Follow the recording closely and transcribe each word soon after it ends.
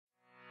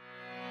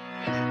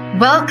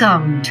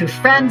Welcome to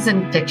Friends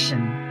in Fiction,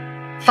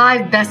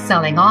 5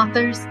 best-selling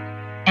authors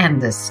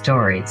and the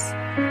stories.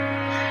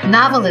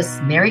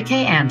 Novelists Mary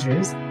Kay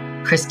Andrews,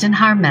 Kristen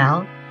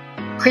Harmel,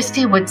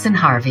 Christy Woodson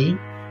Harvey,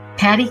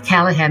 Patti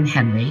Callahan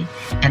Henry,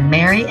 and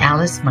Mary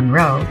Alice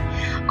Monroe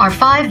are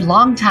 5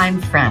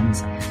 longtime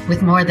friends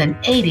with more than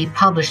 80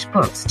 published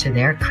books to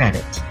their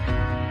credit.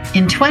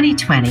 In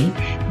 2020,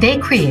 they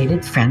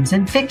created Friends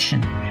in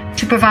Fiction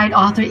to provide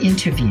author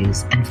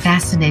interviews and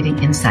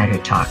fascinating insider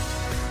talk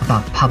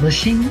about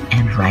publishing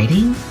and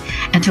writing,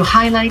 and to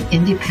highlight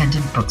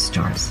independent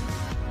bookstores.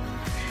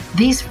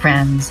 These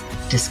friends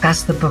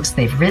discuss the books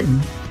they've written,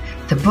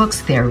 the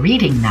books they're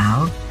reading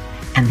now,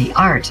 and the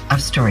art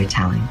of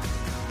storytelling.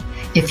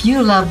 If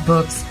you love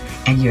books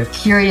and you're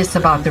curious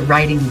about the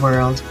writing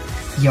world,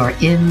 you're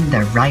in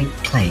the right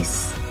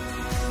place.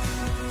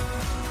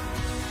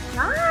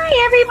 Hi,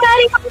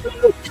 everybody.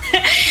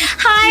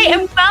 Hi,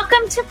 and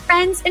welcome to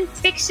Friends in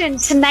Fiction.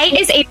 Tonight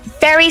is a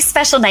very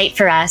special night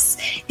for us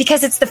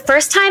because it's the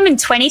first time in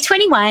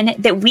 2021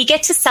 that we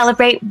get to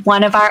celebrate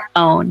one of our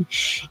own.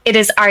 It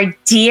is our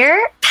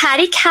dear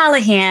Patti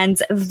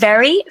Callahan's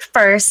very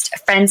first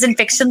Friends in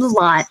Fiction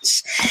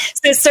launch.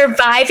 So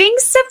Surviving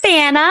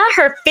Savannah,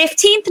 her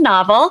 15th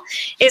novel,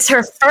 is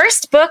her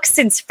first book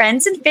since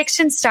Friends in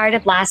Fiction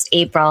started last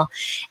April.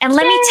 And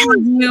let me tell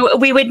you,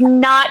 we would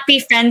not be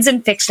Friends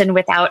in Fiction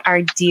without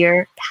our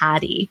dear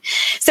Patti.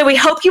 So we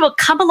hope you will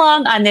come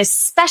along on this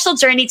special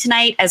journey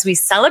tonight as we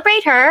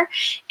celebrate her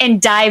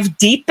and dive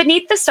deep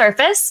beneath the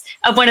surface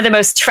of one of the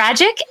most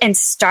tragic and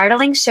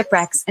startling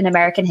shipwrecks in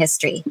American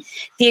history,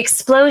 the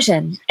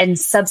explosion and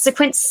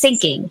subsequent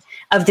sinking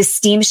of the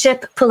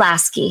steamship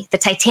Pulaski, the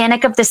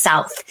Titanic of the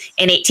South,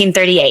 in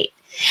 1838.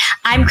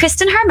 I'm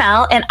Kristen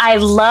Harmel, and I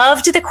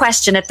loved the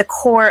question at the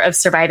core of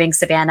Surviving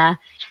Savannah: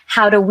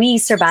 how do we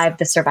survive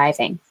the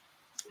surviving?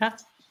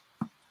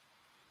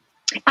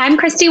 I'm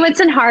Christy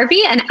Woodson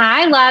Harvey, and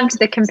I loved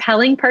the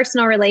compelling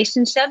personal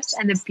relationships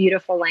and the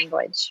beautiful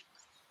language.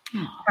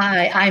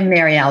 Hi, I'm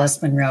Mary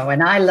Alice Monroe,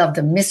 and I love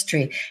the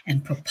mystery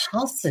and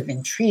propulsive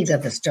intrigue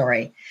of the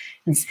story.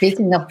 And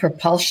speaking of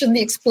propulsion,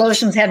 the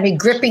explosions had me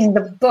gripping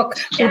the book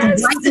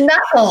with my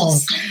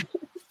knuckles.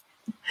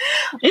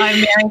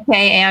 I'm Mary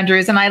Kay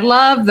Andrews, and I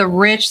love the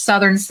rich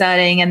Southern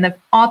setting and the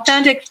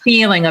authentic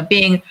feeling of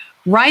being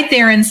right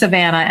there in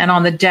Savannah and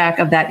on the deck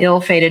of that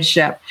ill-fated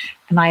ship.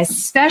 And I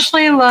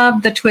especially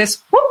love the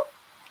twist. Whoop,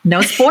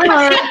 no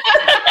spoiler.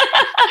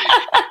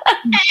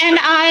 And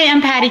I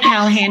am Patti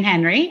Callahan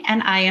Henry,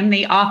 and I am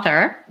the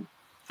author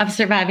of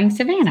Surviving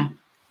Savannah.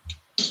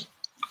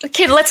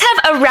 Okay, let's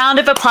have a round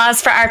of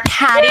applause for our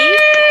Patti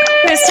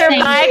who's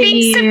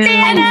surviving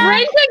Savannah. And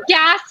Brenda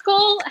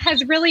Gaskell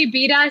has really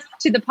beat us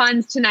to the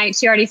puns tonight.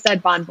 She already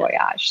said bon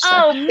voyage. So.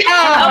 Oh,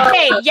 man.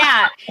 Okay,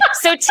 yeah.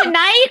 So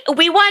tonight,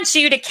 we want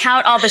you to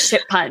count all the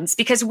ship puns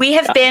because we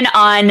have been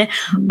on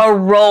a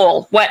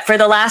roll, for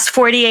the last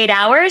 48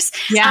 hours?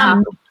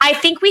 Yeah. I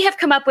think we have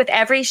come up with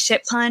every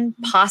ship pun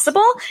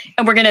possible,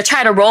 and we're going to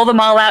try to roll them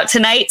all out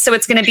tonight. So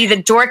it's going to be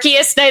the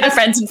dorkiest night of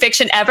Friends in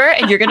Fiction ever,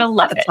 and you're going to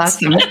love it.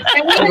 Awesome. And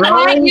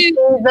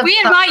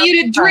we invite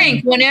you to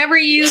drink whenever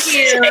you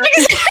hear.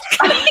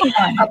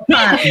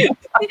 Exactly.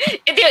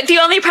 The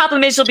only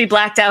problem is you'll be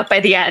blacked out by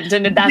the end,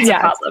 and that's a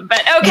problem.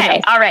 But okay,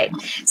 all right.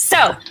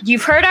 So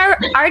you've heard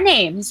our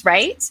names,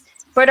 right?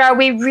 But are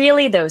we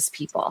really those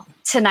people?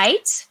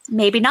 Tonight,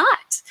 maybe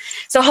not.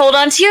 So hold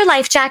on to your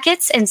life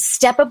jackets and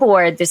step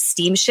aboard the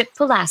steamship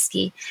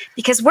Pulaski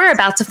because we're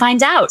about to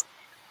find out.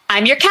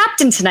 I'm your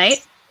captain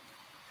tonight.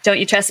 Don't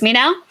you trust me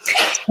now?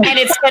 And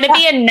it's going to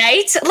be a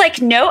night like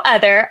no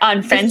other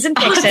on Friends in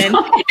Fiction.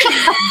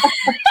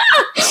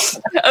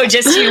 Oh,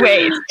 just you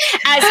wait.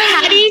 As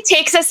Patti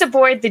takes us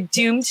aboard the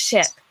doomed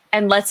ship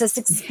and lets us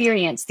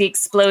experience the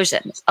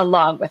explosion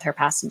along with her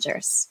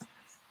passengers.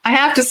 I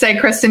have to say,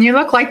 Kristen, you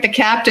look like the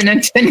captain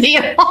in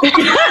Tennille.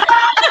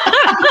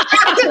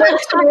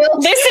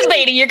 Listen,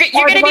 lady, you're going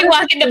to be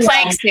walking the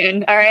plank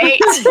soon, all right?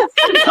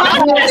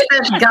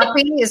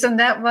 Guppy, isn't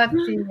that what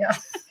the...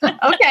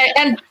 Okay,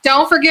 and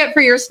don't forget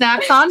for your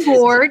snacks on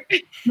board,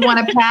 you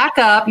want to pack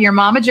up your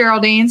Mama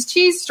Geraldine's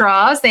cheese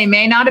straws. They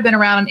may not have been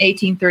around in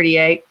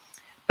 1838,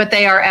 but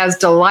they are as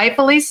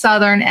delightfully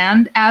Southern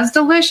and as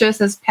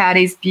delicious as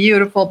Patti's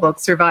beautiful book,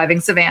 Surviving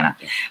Savannah.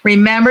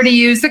 Remember to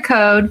use the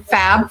code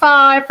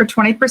FAB5 for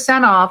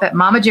 20% off at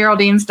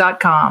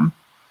mamageraldines.com.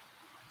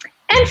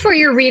 And for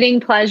your reading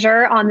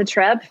pleasure on the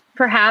trip,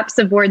 perhaps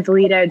aboard the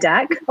Lido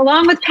deck,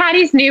 along with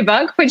Patti's new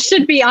book, which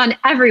should be on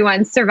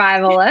everyone's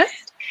survival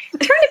list,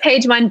 turn to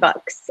Page One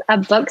Books, a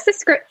book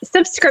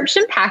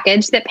subscription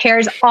package that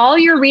pairs all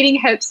your reading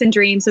hopes and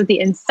dreams with the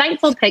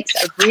insightful picks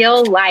of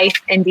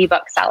real-life indie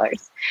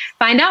booksellers.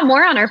 Find out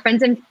more on our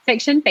Friends in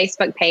Fiction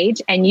Facebook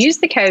page and use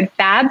the code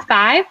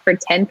FAB5 for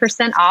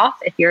 10% off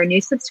if you're a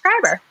new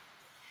subscriber.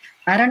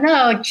 I don't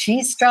know,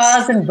 cheese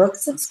straws and book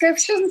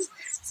subscriptions?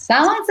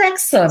 Sounds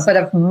excellent, but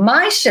if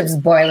my ship's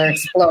boiler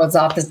explodes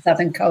off the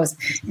southern coast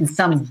in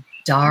some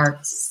dark,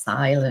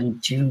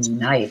 silent June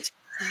night,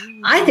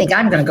 I think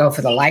I'm going to go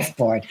for the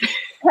lifeboard.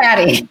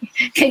 Patti,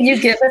 can you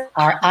give us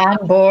our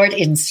onboard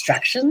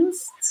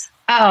instructions?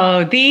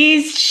 Oh,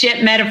 these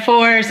ship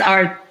metaphors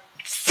are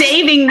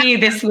saving me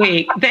this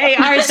week. They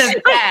are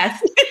the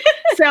best.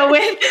 So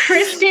with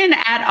Kristen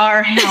at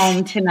our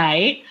helm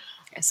tonight,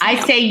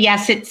 I say,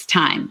 yes, it's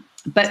time.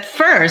 But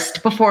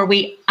first, before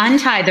we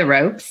untie the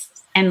ropes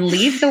and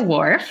leave the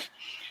wharf,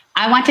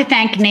 I want to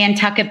thank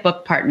Nantucket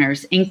Book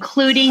Partners,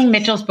 including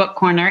Mitchell's Book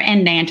Corner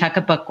and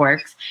Nantucket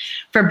Bookworks,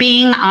 for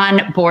being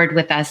on board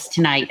with us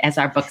tonight as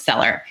our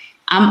bookseller.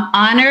 I'm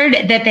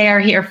honored that they are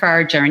here for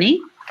our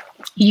journey.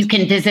 You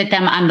can visit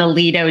them on the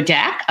Lido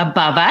deck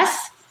above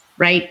us,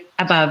 right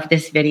above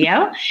this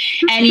video.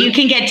 And you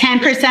can get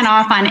 10%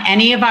 off on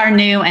any of our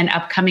new and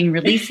upcoming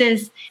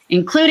releases,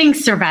 including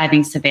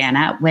Surviving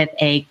Savannah, with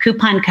a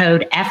coupon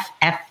code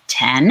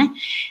FF10.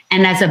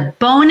 And as a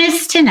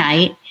bonus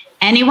tonight,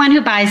 anyone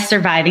who buys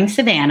Surviving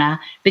Savannah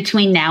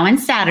between now and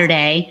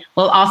Saturday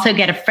will also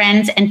get a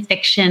Friends and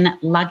Fiction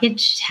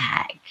luggage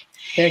tag.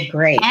 They're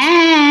great.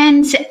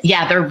 And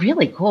yeah, they're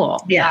really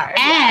cool. Yeah.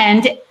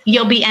 And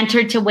you'll be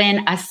entered to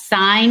win a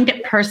signed,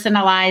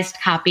 personalized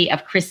copy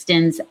of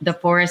Kristen's The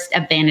Forest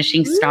of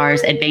Vanishing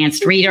Stars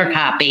advanced reader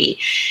copy.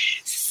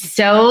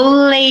 So,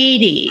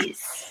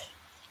 ladies,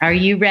 are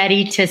you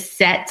ready to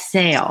set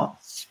sail?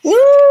 Woo!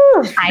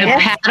 The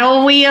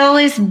paddle wheel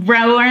is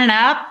roaring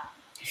up.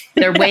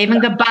 They're waving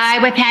goodbye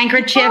with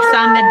handkerchiefs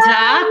on the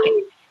dock,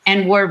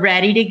 and we're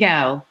ready to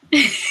go.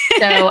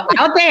 So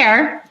out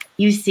there,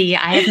 you see,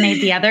 I have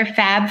made the other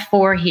Fab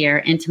Four here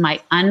into my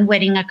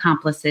unwitting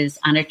accomplices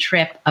on a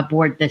trip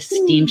aboard the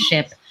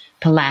steamship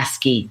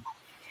Pulaski.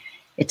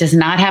 It does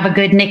not have a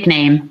good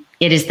nickname.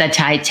 It is the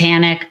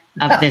Titanic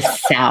of the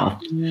South.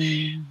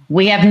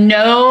 We have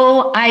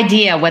no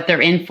idea what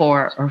they're in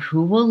for, or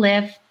who will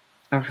live,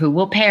 or who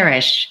will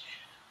perish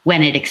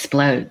when it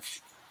explodes,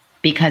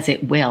 because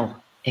it will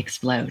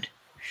explode.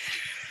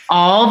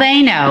 All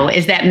they know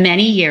is that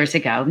many years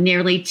ago,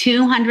 nearly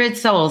 200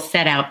 souls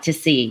set out to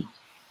sea,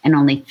 and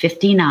only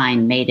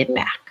 59 made it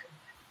back.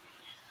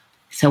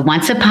 So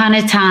once upon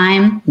a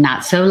time,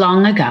 not so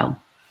long ago,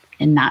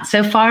 and not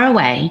so far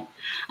away,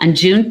 on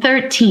June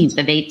 13th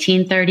of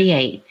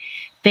 1838,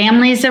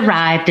 families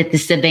arrived at the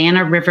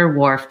Savannah River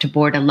Wharf to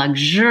board a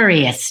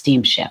luxurious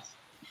steamship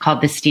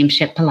called the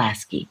steamship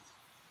Pulaski.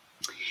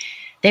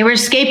 They were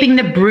escaping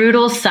the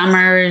brutal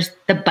summers,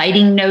 the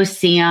biting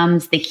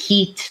no-see-ums, the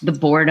heat, the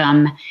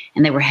boredom,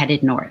 and they were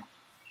headed north.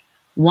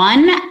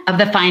 One of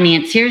the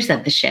financiers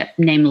of the ship,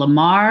 named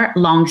Lamar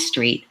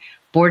Longstreet,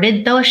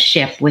 boarded the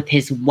ship with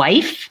his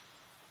wife,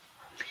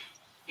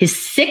 his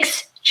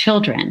 6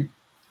 children,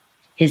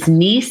 his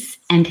niece,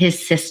 and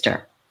his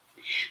sister.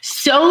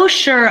 So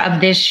sure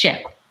of this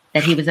ship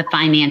that he was a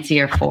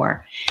financier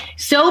for,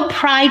 so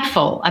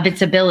prideful of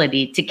its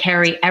ability to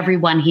carry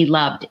everyone he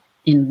loved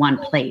in one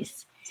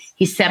place,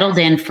 he settled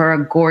in for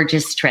a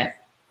gorgeous trip.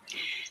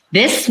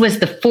 This was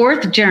the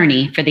 4th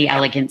journey for the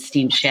elegant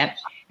steamship,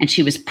 and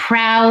she was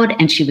proud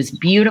and she was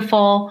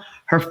beautiful.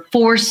 Her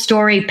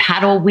 4-story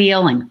paddle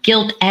wheel and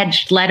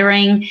gilt-edged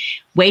lettering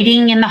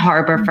waiting in the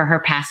harbor for her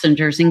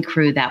passengers and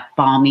crew that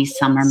balmy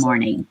summer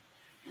morning.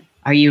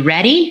 Are you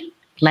ready?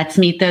 Let's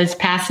meet those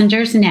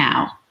passengers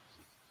now.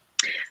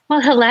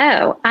 Well,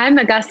 hello. I'm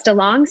Augusta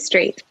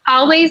Longstreet.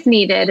 Always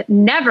needed,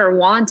 never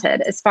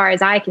wanted, as far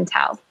as I can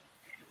tell.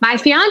 My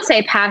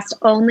fiance passed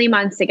only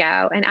months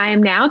ago, and I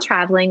am now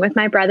traveling with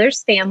my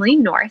brother's family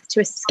north to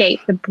escape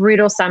the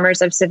brutal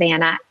summers of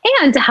Savannah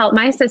and to help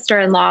my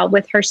sister-in-law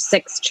with her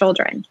 6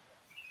 children.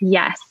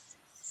 Yes,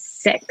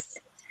 6.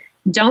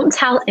 Don't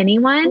tell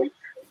anyone,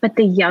 but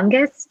the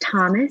youngest,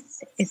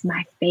 Thomas, is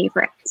my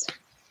favorite.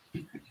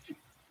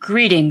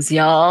 Greetings,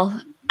 y'all.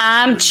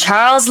 I'm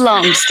Charles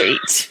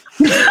Longstreet.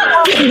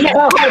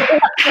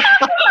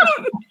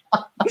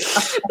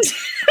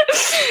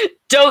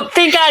 Don't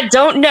think I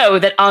don't know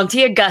that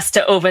Auntie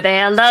Augusta over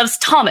there loves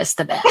Thomas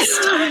the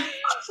best.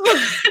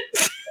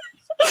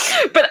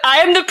 But I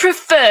am the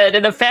preferred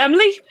in the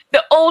family,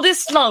 the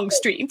oldest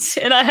Longstreet,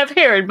 and I have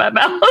hair in my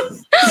mouth.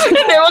 And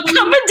there will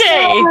come a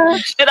day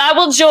that I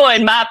will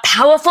join my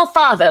powerful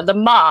father,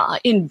 Lamar,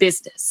 in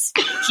business.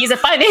 He's a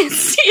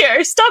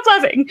financier, stop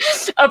laughing,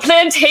 a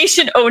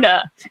plantation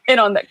owner, and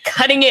on the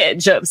cutting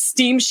edge of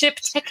steamship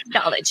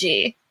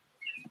technology.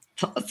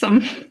 That's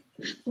awesome.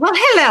 Well,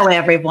 hello,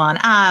 everyone.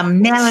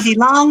 I'm Melody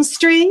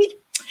Longstreet.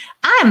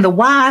 I am the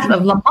wife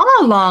of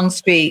Lamar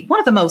Longstreet, one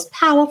of the most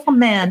powerful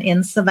men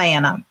in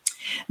Savannah.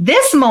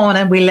 This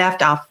morning, we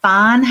left our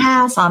fine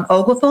house on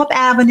Oglethorpe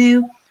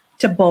Avenue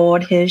to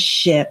board his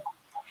ship.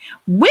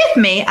 With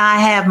me, I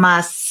have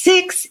my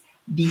 6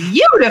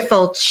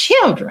 beautiful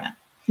children.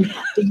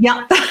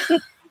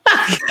 The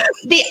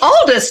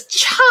oldest,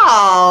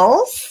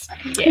 Charles,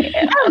 and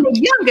the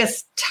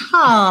youngest,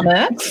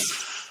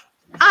 Thomas.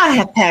 I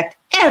have packed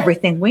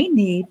everything we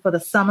need for the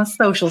summer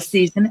social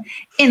season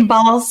in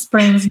Ball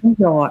Springs, New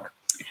York.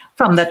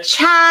 From the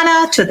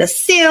china to the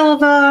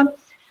silver,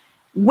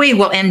 we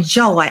will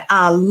enjoy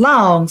our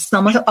long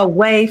summer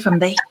away from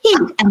the heat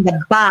and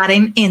the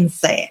biting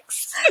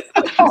insects.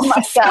 Oh my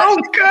God. So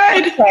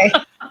good. Okay.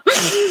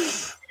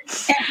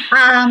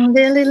 I'm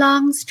Lily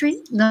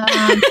Longstreet.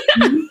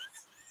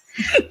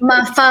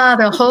 My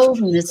father,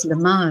 Holden, is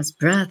Lamar's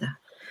brother.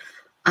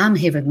 I'm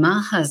here with my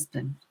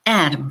husband,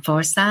 Adam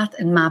Forsyth,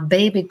 and my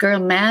baby girl,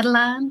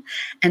 Madeline,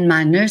 and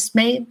my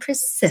nursemaid,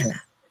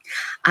 Priscilla.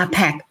 I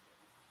packed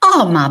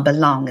all my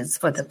belongings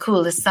for the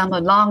coolest summer,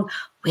 along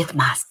with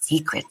my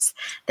secrets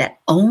that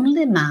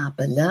only my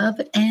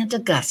beloved Aunt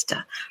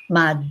Augusta,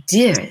 my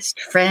dearest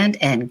friend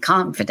and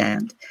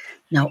confidant,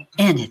 know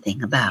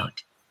anything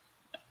about.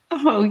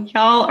 Oh,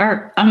 y'all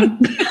are. I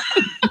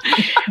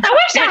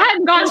wish I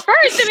hadn't gone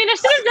first. I mean, I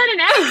should have done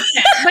an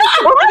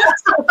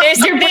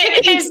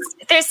accent.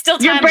 There's still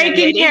time. You're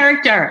breaking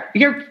character.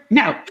 You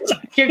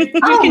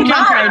can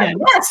jump right in.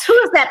 Yes, who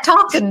is that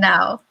talking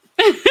now?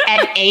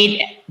 At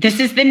 8, this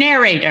is the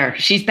narrator.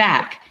 She's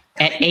back.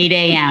 At 8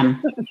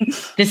 a.m.,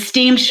 the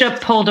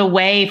steamship pulled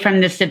away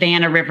from the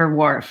Savannah River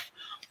wharf.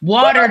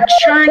 Water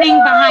churning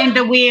behind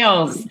the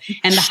wheels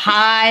and the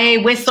high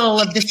whistle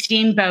of the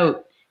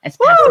steamboat as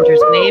passengers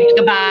waved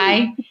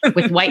goodbye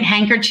with white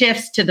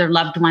handkerchiefs to their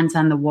loved ones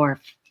on the wharf.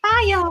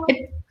 Bye, y'all.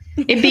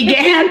 It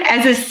began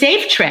as a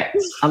safe trip,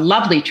 a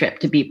lovely trip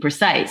to be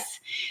precise.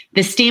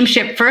 The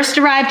steamship first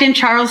arrived in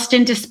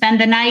Charleston to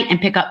spend the night and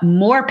pick up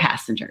more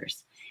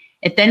passengers.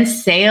 It then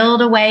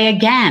sailed away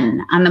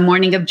again on the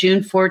morning of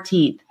June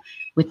 14th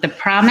with the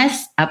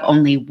promise of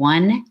only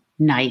one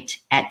night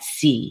at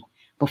sea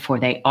before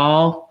they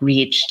all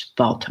reached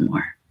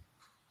Baltimore.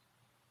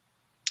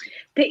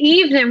 The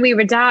evening we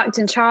were docked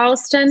in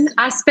Charleston,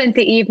 I spent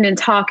the evening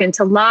talking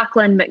to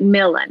Lachlan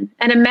McMillan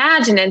and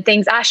imagining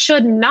things I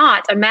should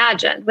not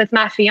imagine with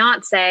my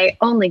fiance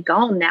only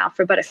gone now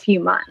for but a few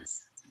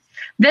months.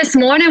 This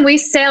morning we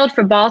sailed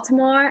for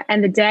Baltimore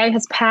and the day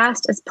has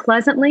passed as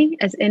pleasantly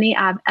as any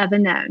I've ever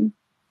known.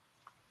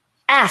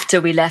 After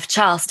we left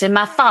Charleston,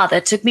 my father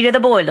took me to the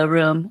boiler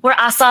room where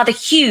I saw the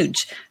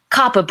huge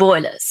copper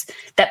boilers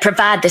that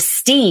provide the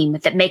steam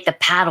that make the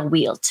paddle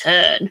wheel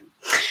turn.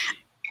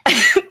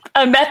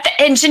 I met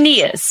the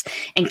engineers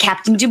and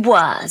Captain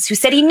Dubois, who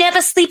said he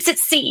never sleeps at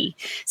sea,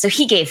 so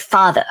he gave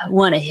father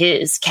one of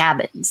his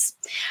cabins.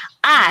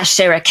 I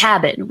share a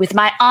cabin with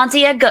my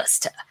Auntie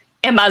Augusta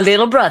and my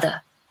little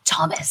brother,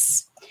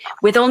 Thomas.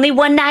 With only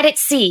one night at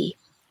sea,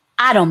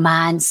 I don't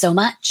mind so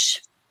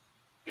much.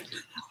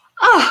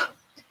 Oh,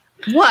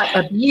 what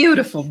a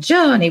beautiful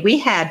journey we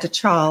had to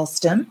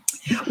Charleston.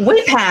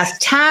 We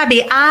passed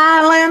Tybee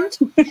Island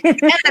and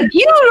the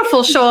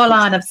beautiful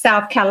shoreline of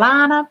South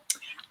Carolina.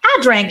 I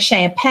drank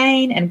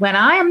champagne, and when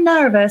I am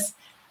nervous,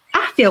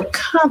 I feel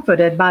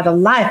comforted by the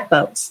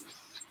lifeboats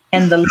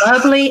and the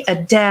lovely,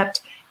 adept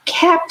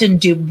Captain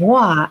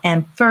Dubois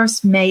and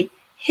First Mate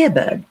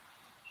Hibbard.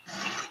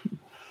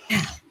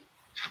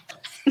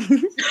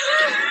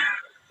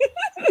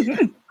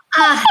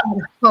 I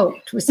had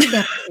hoped with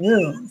separate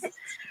rooms.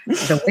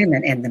 The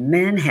women and the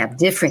men have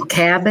different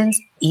cabins,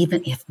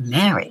 even if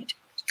married,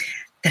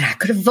 that I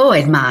could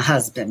avoid my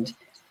husband,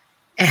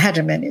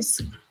 Adam and his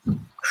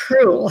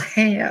cruel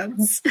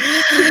hands.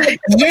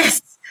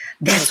 Yes,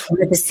 that's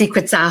one of the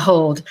secrets I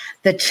hold.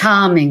 The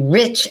charming,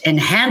 rich, and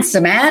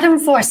handsome Adam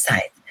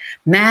Forsyth,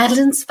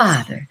 Madeline's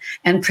father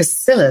and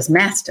Priscilla's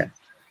master,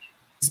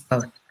 is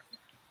both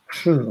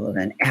cruel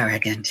and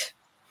arrogant.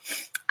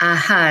 I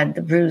hide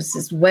the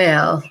bruises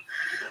well,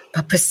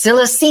 but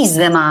Priscilla sees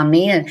them on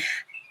me, and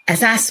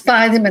as I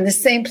spy them in the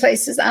same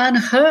places on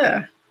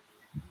her,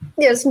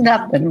 there's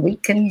nothing we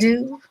can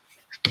do.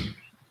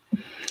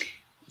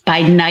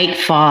 By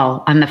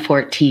nightfall on the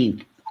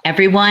 14th,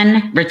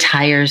 everyone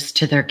retires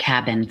to their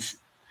cabins,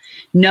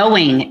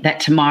 knowing that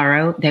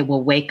tomorrow they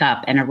will wake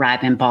up and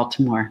arrive in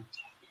Baltimore.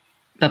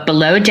 But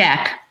below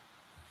deck,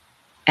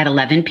 at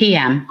 11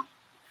 p.m.,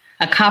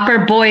 a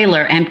copper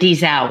boiler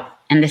empties out,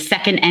 and the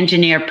second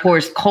engineer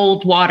pours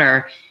cold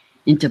water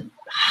into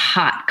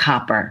hot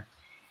copper,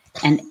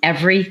 and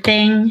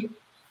everything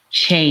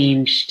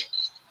changed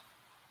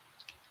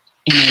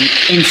in an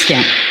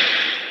instant.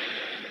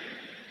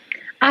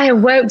 I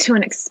awoke to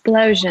an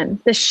explosion.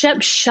 The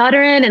ship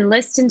shuddering and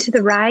listing to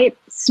the right.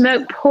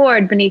 Smoke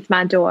poured beneath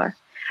my door.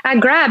 I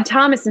grabbed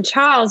Thomas and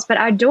Charles, but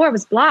our door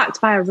was blocked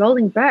by a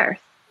rolling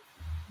berth.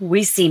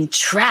 We seemed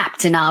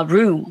trapped in our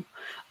room.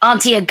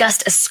 Auntie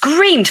Augusta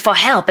screamed for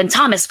help, and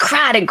Thomas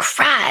cried and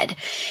cried.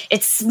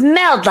 It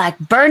smelled like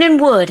burning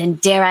wood, and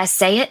dare I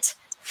say it,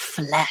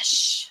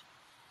 flesh.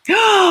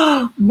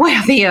 Well,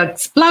 the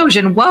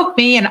explosion woke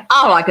me, and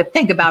all I could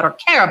think about or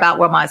care about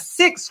were my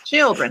 6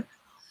 children.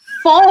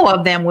 4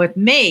 of them with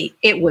me.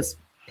 It was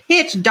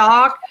pitch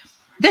dark,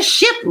 the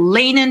ship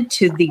leaning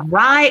to the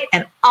right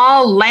and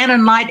all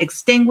lantern light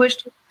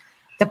extinguished.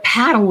 The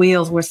paddle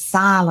wheels were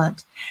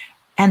silent,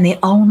 and the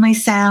only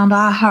sound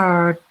I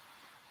heard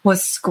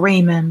was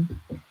screaming.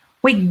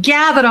 We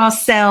gathered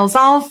ourselves,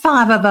 all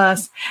 5 of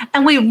us,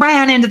 and we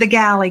ran into the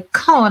galley,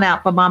 calling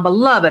out for my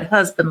beloved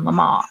husband,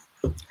 Lamar.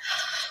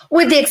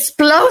 With the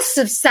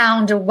explosive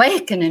sound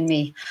awakening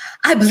me,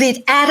 I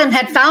believed Adam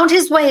had found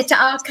his way to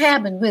our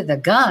cabin with a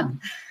gun.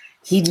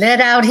 He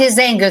let out his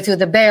anger through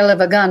the barrel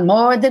of a gun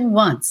more than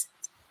once.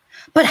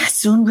 But I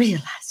soon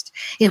realized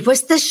It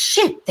was the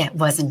ship that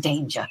was in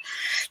danger.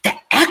 The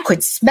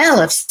acrid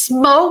smell of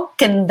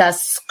smoke and the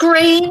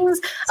screams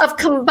of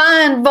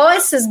combined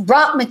voices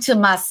brought me to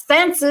my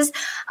senses.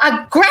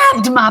 I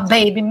grabbed my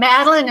baby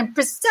Madeline, and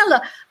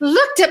Priscilla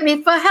looked at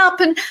me for help.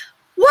 And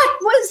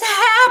what was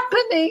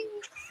happening?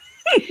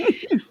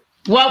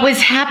 What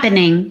was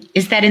happening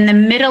is that in the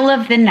middle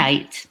of the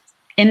night,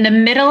 in the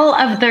middle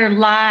of their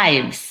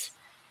lives,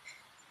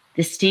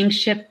 the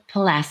steamship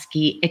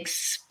Pulaski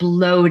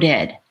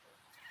exploded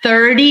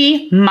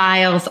 30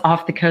 miles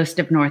off the coast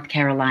of North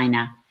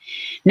Carolina.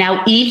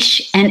 Now,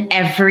 each and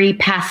every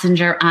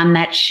passenger on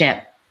that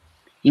ship,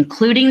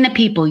 including the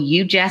people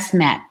you just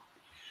met,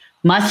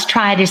 must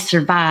try to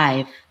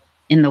survive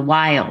in the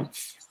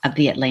wilds of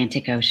the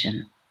Atlantic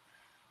Ocean.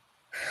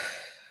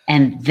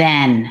 And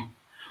then,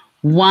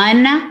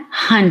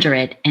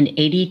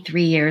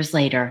 183 years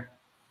later,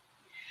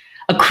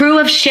 a crew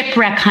of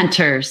shipwreck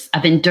hunters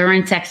of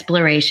endurance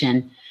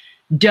exploration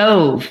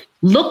dove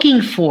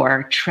looking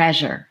for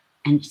treasure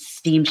and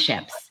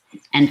steamships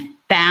and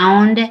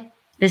found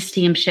the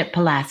steamship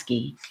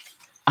Pulaski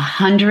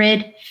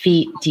 100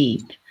 feet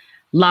deep,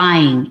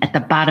 lying at the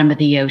bottom of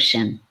the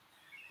ocean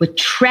with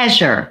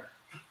treasure,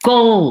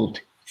 gold,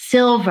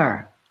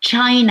 silver,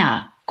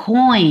 china,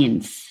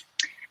 coins.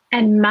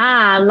 And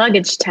my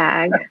luggage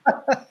tag.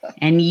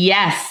 And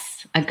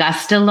yes,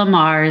 Augusta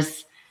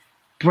Lamar's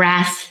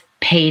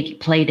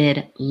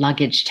brass-plated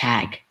luggage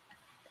tag.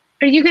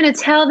 Are you going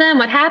to tell them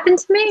what happened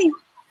to me?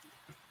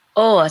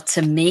 Or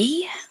to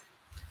me?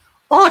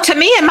 Oh, to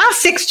me and my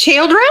 6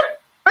 children?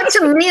 Or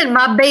to me and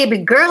my baby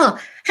girl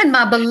and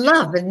my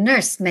beloved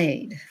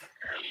nursemaid?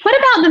 What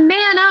about the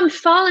man I'm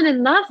falling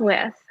in love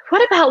with?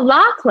 What about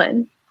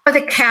Lachlan? Or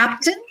the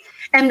captain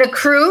and the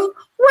crew?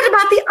 What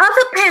about the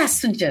other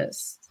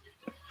passengers?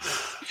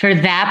 For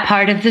that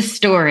part of the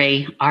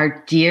story,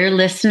 our dear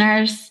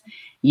listeners,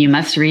 you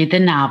must read the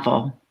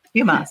novel.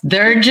 You must.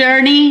 Their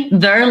journey,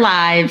 their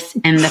lives,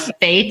 and the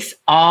fates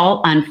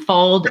all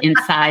unfold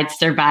inside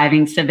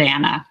Surviving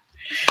Savannah.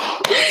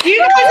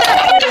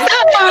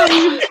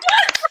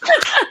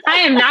 I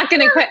am not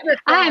going to quit.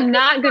 I am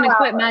not going to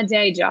quit my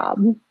day job.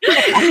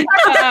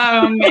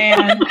 Oh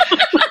man.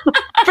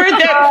 For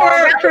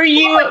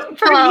you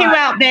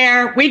out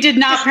there, we did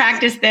not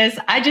practice this.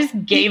 I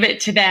just gave it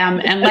to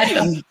them and let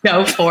them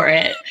go for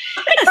it.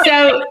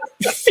 So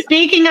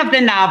speaking of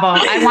the novel,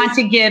 I want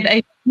to give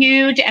a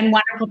huge and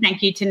wonderful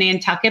thank you to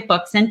Nantucket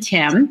Books and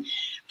Tim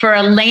for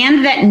A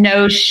Land That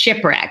Knows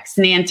Shipwrecks,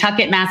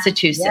 Nantucket,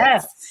 Massachusetts.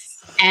 Yes.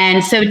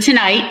 And so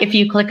tonight, if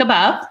you click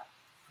above,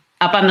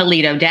 up on the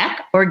Lido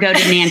deck, or go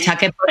to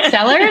Nantucket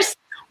Booksellers,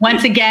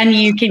 once again,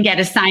 you can get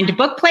a signed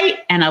book plate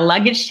and a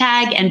luggage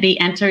tag and be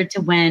entered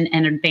to win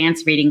an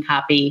advanced reading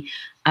copy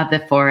of The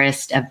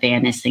Forest of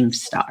Vanishing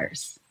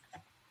Stars.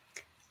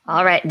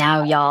 All right,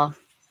 now, y'all,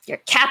 your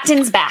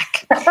captain's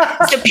back.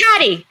 So,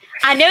 Patti,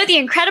 I know the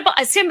incredible.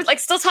 I seem like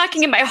still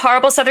talking in my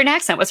horrible Southern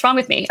accent. What's wrong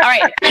with me? All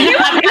right.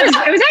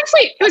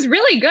 It was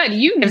really good.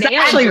 It was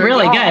actually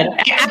really good.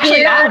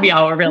 Actually, all of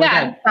y'all were really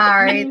good.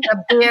 Sorry,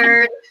 the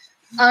beard.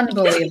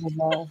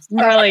 Unbelievable.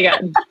 Really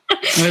good.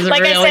 It was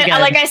Like really good.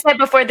 like I said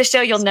before the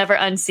show, you'll never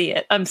unsee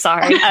it. I'm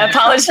sorry. I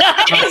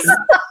apologize.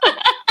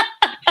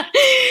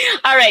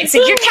 All right.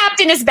 So your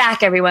captain is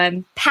back,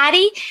 everyone.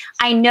 Patti,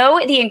 I know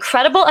the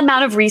incredible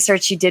amount of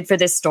research you did for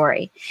this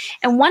story.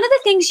 And one of the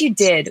things you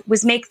did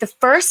was make the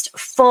first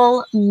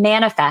full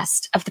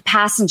manifest of the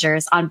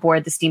passengers on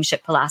board the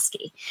steamship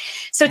Pulaski.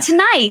 So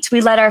tonight,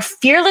 we let our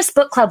fearless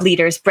book club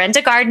leaders,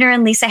 Brenda Gardner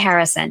and Lisa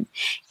Harrison,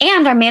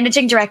 and our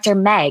managing director,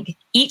 Meg,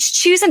 each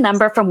choose a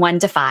number from 1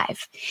 to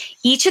 5.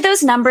 Each of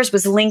those numbers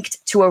was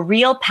linked to a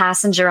real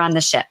passenger on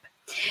the ship.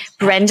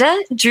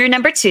 Brenda drew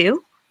number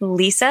 2.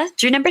 Lisa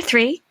drew number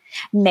 3,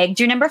 Meg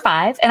drew number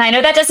 5. And I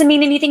know that doesn't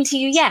mean anything to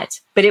you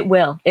yet, but it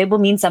will. It will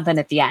mean something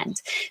at the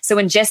end. So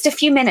in just a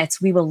few minutes,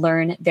 we will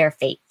learn their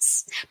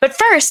fates. But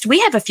first,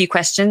 we have a few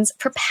questions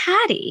for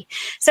Patti.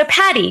 So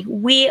Patti,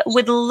 we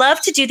would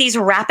love to do these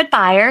rapid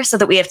fire so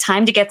that we have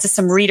time to get to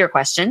some reader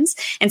questions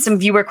and some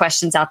viewer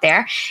questions out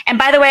there. And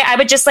by the way, I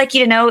would just like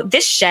you to know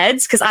this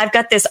sheds because I've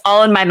got this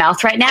all in my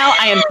mouth right now.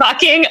 I am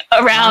talking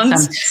around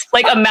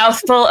like a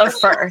mouthful of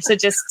fur. So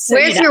just so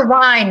where's your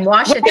wine?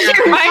 Wash it down.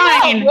 Your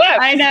wine?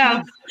 I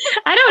know.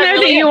 I don't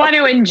know that you want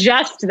to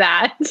ingest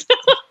that.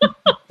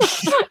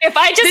 If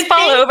I just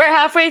fall over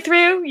halfway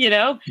through, you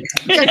know.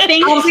 The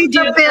things we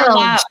do for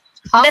love.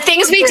 The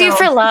things we do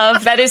for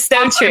love. That is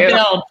so true.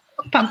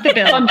 Pump the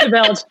build. Pump the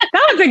build.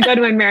 That was a good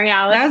one, Mary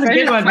Alice. That was a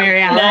good one,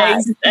 Mary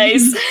Alice.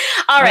 Nice.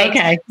 All right.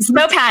 Okay.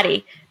 So,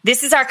 Patti,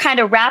 this is our kind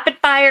of rapid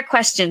fire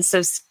questions.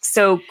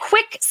 So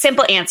quick,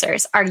 simple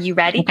answers. Are you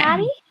ready,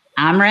 Patti?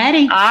 I'm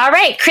ready. All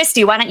right.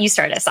 Christy, why don't you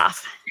start us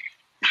off?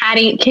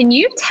 Patti, can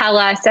you tell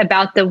us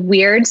about the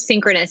weird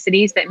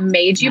synchronicities that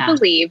made you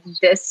believe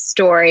this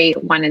story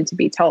wanted to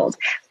be told?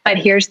 But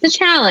here's the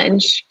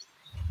challenge.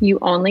 You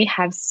only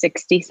have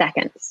 60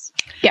 seconds.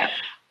 Go.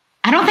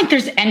 I don't think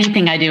there's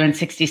anything I do in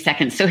 60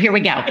 seconds. So here we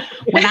go.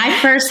 When I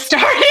first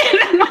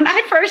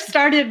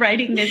started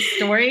writing this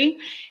story,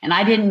 and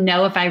I didn't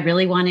know if I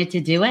really wanted to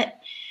do it,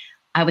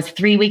 I was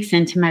 3 weeks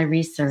into my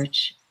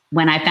research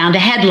when I found a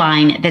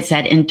headline that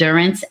said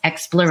Endurance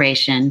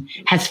Exploration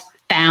has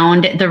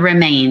found the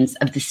remains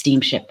of the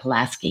steamship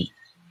Pulaski.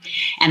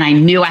 And I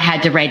knew I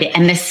had to write it.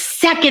 And the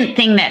second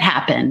thing that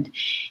happened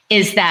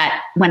is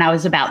that when I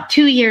was about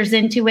 2 years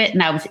into it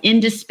and I was in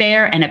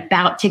despair and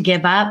about to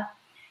give up,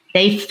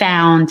 they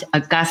found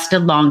Augusta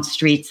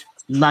Longstreet's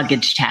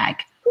luggage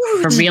tag.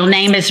 Her real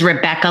name is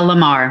Rebecca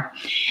Lamar.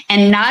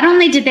 And not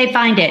only did they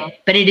find it,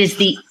 but it is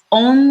the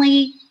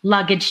only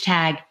luggage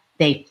tag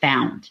they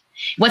found.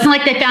 It wasn't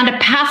like they found a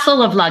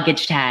passel of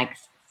luggage tags.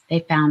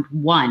 They found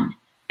one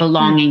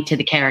belonging to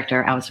the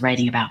character I was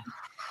writing about.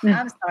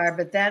 I'm sorry,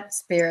 but that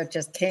spirit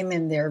just came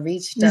in there,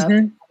 reached up,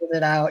 pulled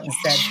it out, and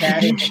said,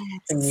 "Patty, this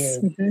is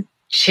for you."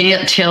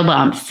 Chill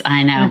bumps,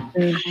 I know.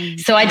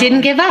 So I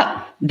didn't give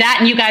up. That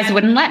and you guys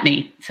wouldn't let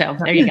me. So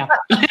there you go.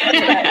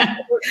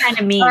 Kind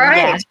of mean. All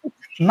right,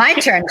 my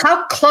turn.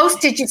 How close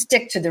did you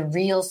stick to the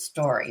real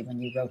story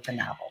when you wrote the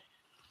novel?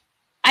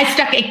 I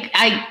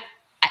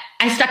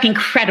stuck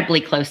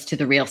incredibly close to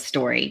the real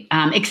story,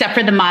 except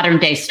for the modern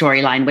day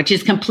storyline, which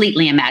is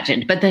completely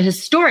imagined. But the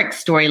historic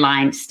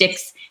storyline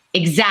sticks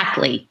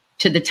exactly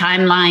to the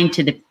timeline,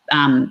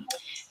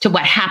 to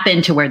what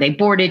happened, to where they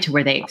boarded, to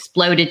where they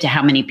exploded, to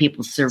how many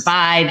people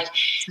survived.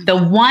 The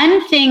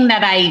one thing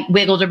that I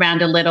wiggled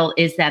around a little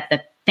is that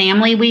the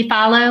family we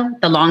follow,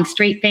 the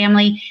Longstreet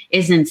family,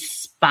 is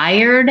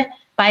inspired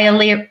by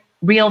a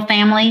real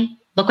family.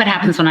 Look what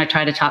happens when I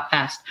try to talk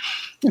fast.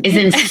 Is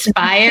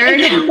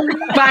inspired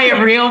by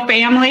a real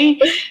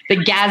family, the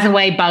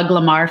Gazaway Bug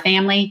Lamar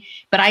family.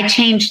 But I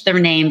changed their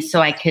names so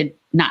I could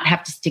not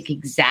have to stick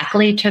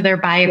exactly to their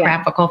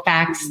biographical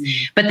facts.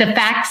 But the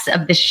facts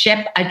of the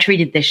ship, I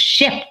treated the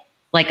ship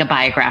like a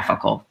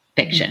biographical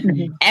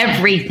fiction.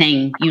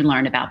 Everything you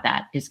learn about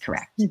that is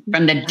correct.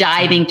 From the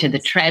diving to the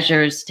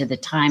treasures to the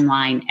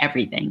timeline,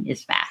 everything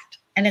is fact.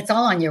 And it's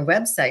all on your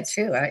website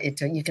too.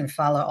 You can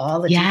follow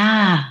all the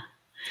details.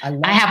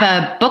 I have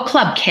a book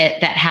club kit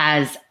that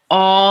has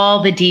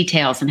all the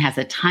details and has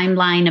a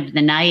timeline of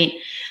the night.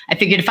 I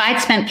figured if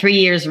I'd spent 3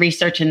 years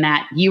researching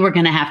that, you were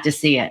going to have to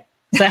see it.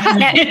 So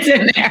it's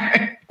in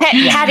there.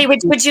 Patti,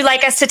 would you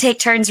like us to take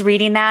turns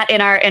reading that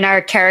in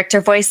our character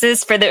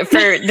voices for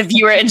the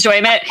viewer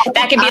enjoyment?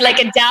 That can be like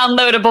a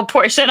downloadable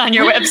portion on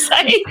your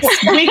website.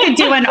 We could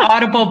do an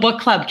Audible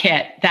book club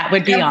kit. That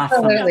would be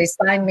awesome. Absolutely.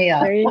 Sign me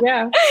up. There you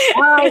go.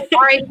 Oh,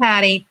 sorry,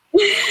 Patti.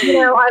 You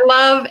know, I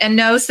love and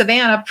know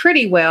Savannah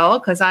pretty well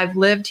because I've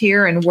lived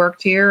here and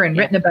worked here and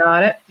written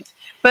about it.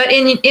 But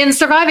in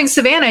Surviving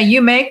Savannah,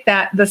 you make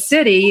the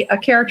city a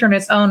character in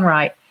its own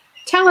right.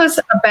 Tell us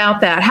about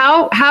that.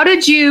 How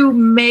did you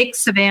make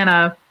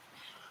Savannah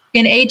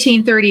in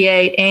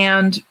 1838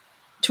 and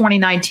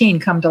 2019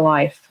 come to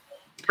life?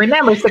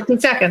 Remember, 60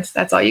 seconds.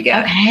 That's all you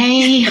get.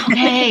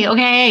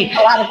 Okay.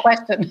 A lot of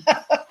questions.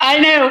 I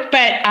know,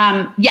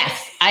 but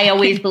yes, I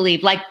always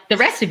believe, like the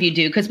rest of you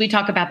do, because we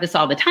talk about this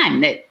all the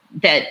time,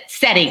 that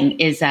setting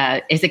is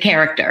a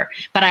character.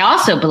 But I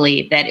also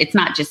believe that it's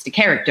not just a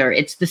character;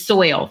 it's the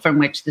soil from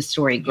which the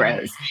story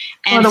grows,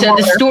 and so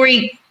the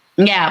story.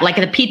 Yeah, like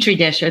the petri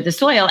dish or the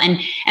soil.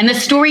 And the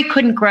story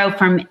couldn't grow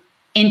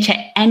into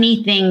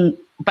anything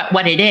but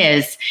what it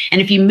is.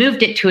 And if you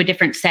moved it to a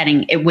different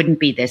setting, it wouldn't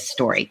be this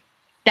story.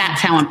 That's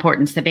how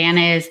important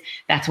Savannah is.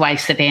 That's why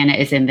Savannah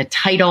is in the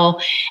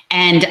title.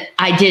 And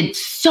I did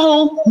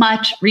so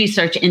much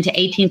research into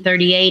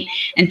 1838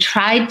 and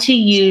tried to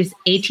use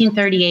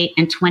 1838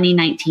 and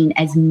 2019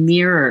 as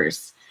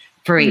mirrors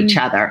for each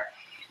other.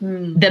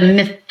 The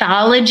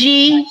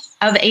mythology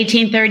of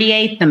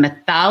 1838, the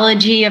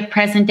mythology of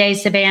present day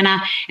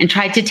Savannah, and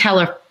tried to tell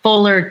a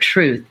fuller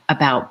truth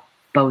about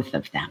both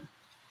of them.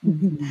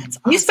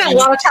 You spent a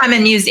lot of time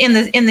in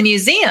the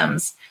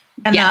museums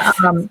and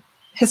the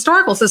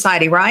Historical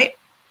Society, right?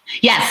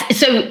 Yes.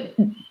 So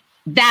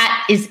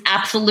that is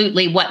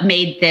absolutely what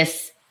made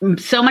this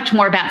so much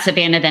more about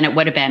Savannah than it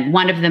would have been.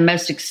 One of the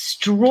most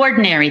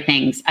extraordinary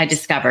things I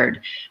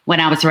discovered when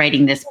I was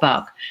writing this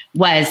book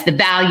was the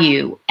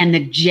value and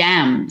the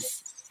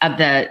gems of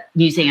the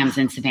museums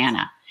in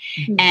Savannah.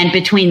 And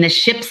between the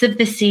Ships of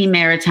the Sea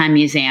Maritime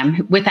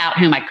Museum, without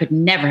whom I could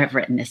never have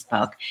written this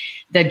book,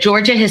 the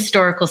Georgia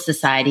Historical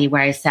Society,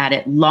 where I sat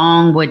at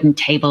long wooden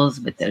tables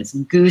with those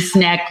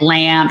gooseneck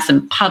lamps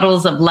and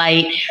puddles of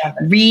light,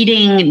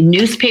 reading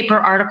newspaper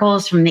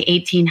articles from the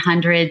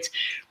 1800s,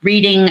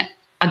 reading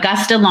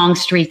Augusta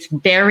Longstreet's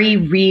very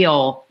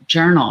real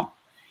journal,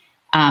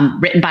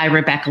 written by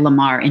Rebecca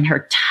Lamar in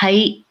her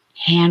tight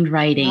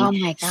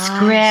handwriting,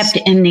 script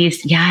in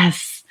these,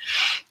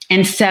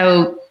 And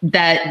so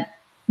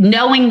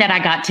knowing that I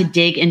got to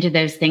dig into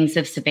those things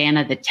of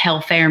Savannah, the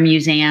Telfair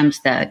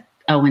museums, the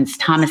Owens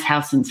Thomas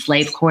House and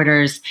slave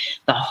quarters,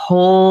 the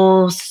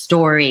whole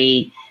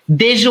story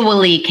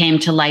visually came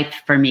to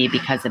life for me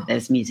because of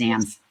those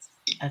museums.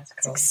 That's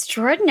cool. It's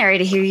extraordinary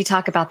to hear you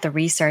talk about the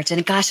research,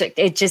 and gosh,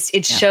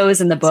 it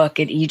shows in the book.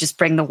 You just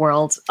bring the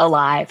world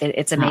alive.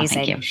 It's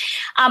amazing. Thank you.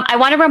 I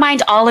want to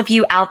remind all of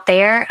you out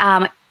there,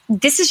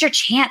 this is your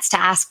chance to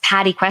ask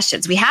Patti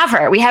questions. We have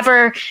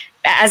her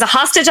as a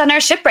hostage on our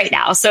ship right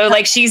now. So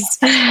like she's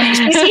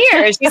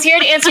here. She's here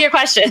to answer your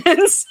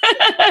questions.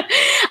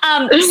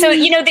 So,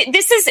 you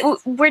know,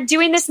 we're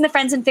doing this in the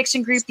Friends in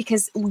Fiction group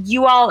because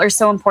you all are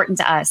so important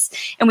to us.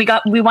 And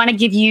we want to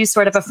give you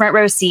sort of a front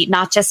row seat,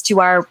 not just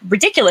to our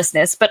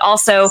ridiculousness, but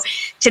also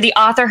to the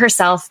author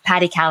herself,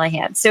 Patti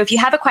Callahan. So if you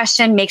have a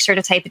question, make sure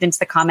to type it into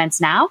the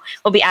comments now.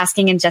 We'll be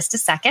asking in just a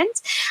second.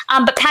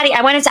 But Patti,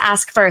 I wanted to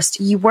ask first,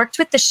 you worked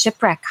with the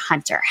shipwreck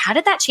hunter. How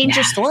did that change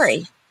your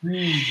story?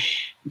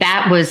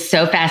 That was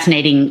so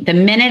fascinating. The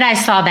minute I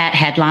saw that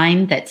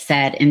headline that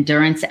said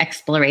Endurance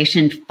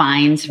Exploration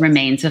Finds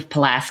Remains of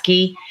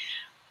Pulaski,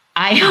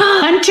 I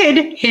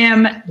hunted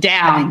him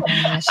down.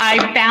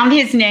 I found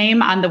his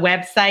name on the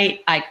website.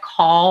 I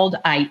called,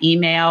 I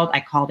emailed, I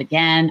called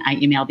again, I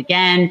emailed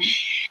again.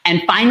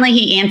 And finally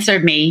he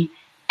answered me.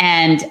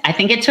 And I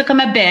think it took him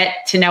a bit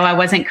to know I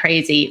wasn't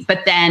crazy.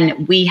 But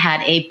then we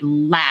had a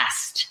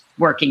blast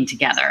working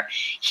together.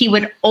 He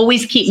would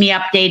always keep me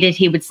updated.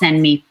 He would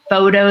send me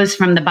photos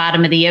from the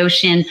bottom of the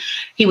ocean.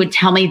 He would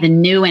tell me the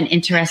new and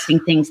interesting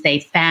things they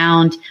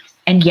found.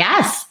 And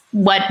yes,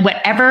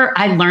 whatever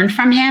I learned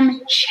from him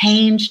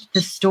changed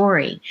the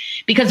story,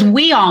 because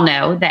we all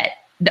know that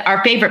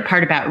our favorite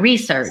part about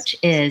research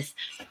is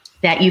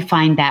that you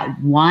find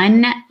that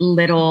one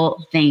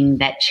little thing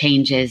that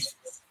changes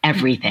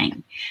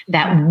everything.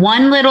 That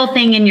one little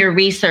thing in your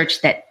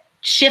research that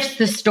shifts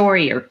the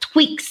story or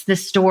tweaks the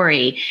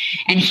story.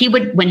 And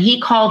when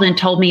he called and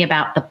told me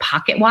about the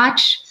pocket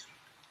watch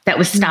that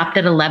was stopped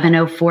at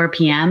 11:04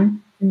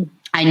 p.m.,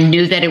 I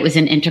knew that it was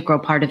an integral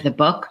part of the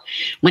book.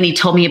 When he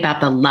told me about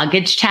the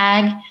luggage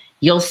tag,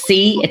 you'll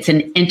see it's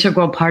an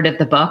integral part of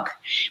the book.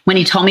 When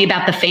he told me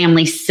about the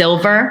family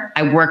silver,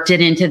 I worked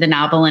it into the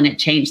novel and it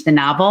changed the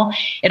novel.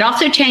 It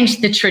also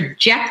changed the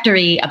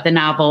trajectory of the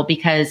novel,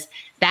 because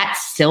that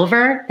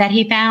silver that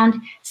he found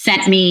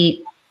sent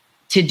me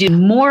to do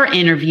more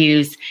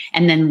interviews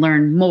and then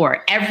learn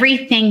more.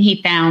 Everything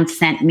he found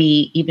sent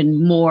me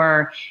even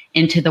more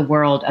into the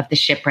world of the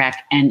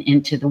shipwreck and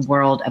into the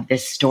world of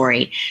this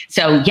story.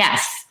 So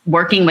yes,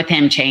 working with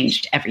him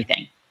changed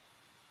everything.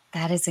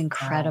 That is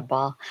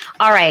incredible.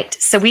 All right.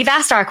 So we've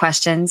asked our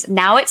questions.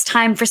 Now it's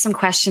time for some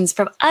questions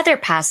from other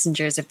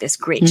passengers of this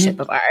great ship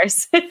of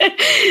ours.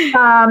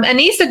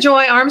 Anissa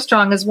Joy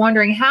Armstrong is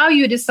wondering how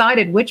you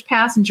decided which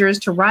passengers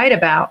to write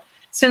about,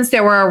 since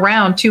there were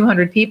around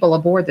 200 people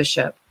aboard the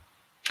ship.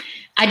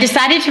 I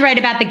decided to write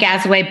about the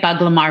Gazaway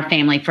Bug Lamar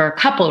family for a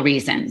couple of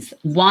reasons.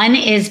 One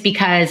is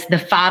because the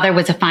father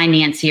was a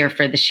financier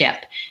for the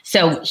ship.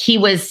 So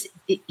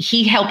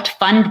he helped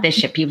fund the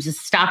ship. He was a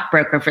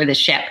stockbroker for the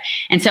ship.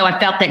 And so I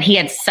felt that he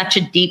had such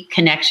a deep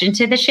connection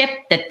to the ship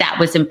that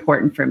was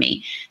important for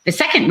me. The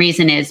second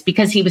reason is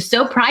because he was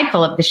so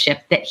prideful of the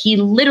ship that he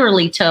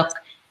literally took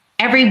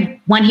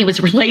everyone he was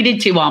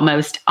related to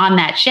almost on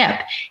that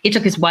ship. He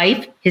took his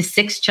wife, his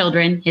 6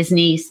 children, his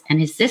niece, and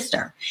his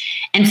sister.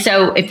 And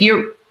so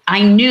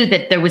I knew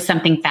that there was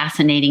something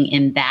fascinating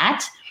in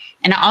that.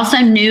 And I also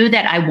knew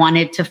that I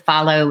wanted to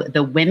follow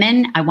the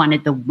women. I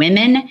wanted the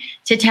women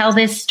to tell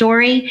this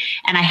story.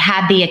 And I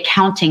had the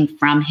accounting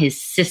from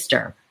his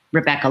sister,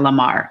 Rebecca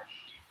Lamar.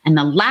 And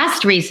the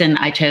last reason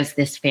I chose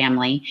this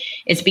family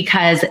is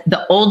because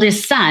the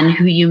oldest son,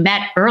 who you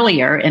met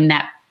earlier in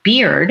that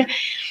beard,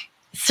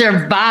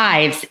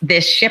 survives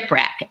this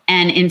shipwreck.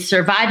 And in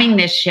surviving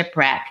this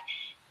shipwreck,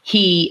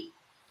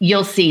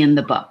 you'll see in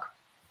the book,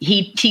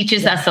 he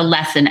teaches us a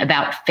lesson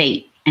about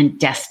fate and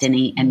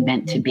destiny and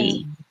meant to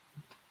be.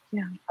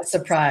 Yeah, a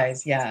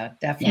surprise. Yeah,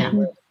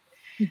 definitely.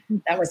 Yeah.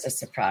 That was a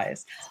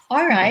surprise.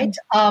 All right.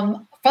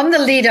 From the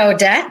Lido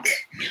deck,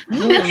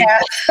 we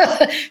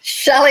have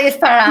Shelley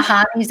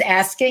Farahani's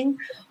asking,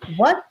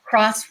 what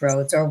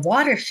crossroads or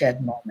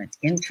watershed moment,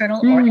 internal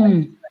or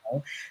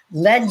external,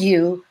 led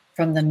you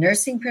from the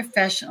nursing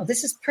profession,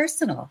 this is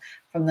personal,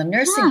 from the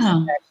nursing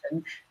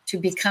profession to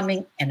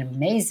becoming an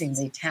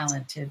amazingly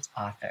talented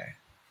author?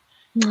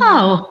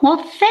 Oh,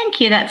 well,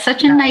 thank you. That's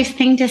such a nice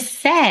thing to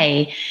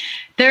say.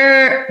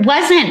 There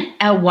wasn't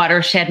a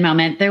watershed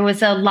moment. There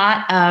was a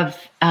lot of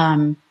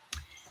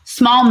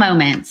small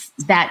moments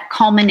that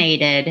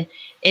culminated.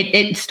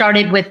 It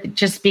started with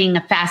just being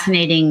a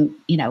fascinating,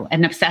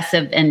 an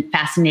obsessive and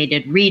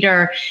fascinated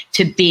reader,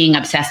 to being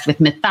obsessed with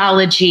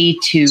mythology,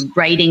 to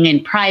writing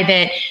in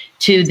private,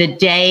 to the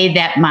day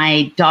that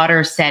my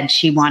daughter said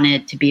she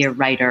wanted to be a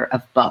writer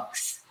of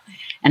books.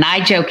 And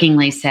I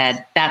jokingly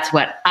said, that's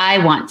what I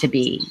want to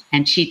be.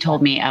 And she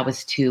told me I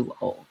was too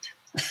old.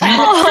 So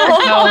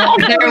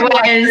there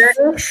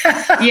was,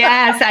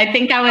 yes, I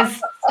think I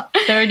was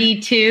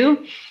 32.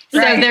 Right.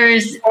 So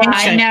there's, ancient.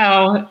 I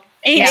know.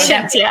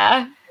 Ancient,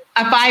 yeah.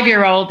 A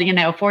 5-year-old,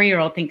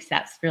 4-year-old thinks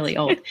that's really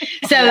old.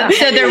 So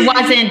there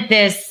wasn't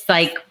this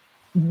like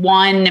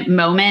one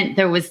moment.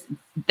 There was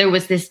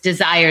this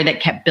desire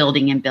that kept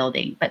building and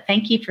building. But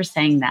thank you for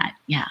saying that.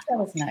 Yeah. That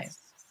was nice.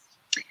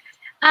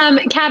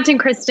 Captain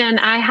Kristen,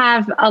 I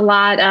have a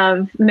lot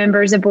of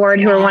members aboard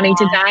who are wanting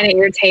to dine at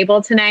your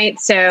table tonight.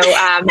 So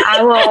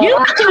I will.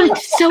 You're doing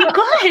so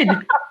good.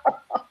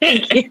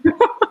 Thank you.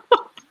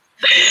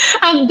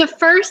 The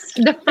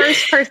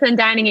first person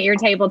dining at your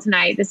table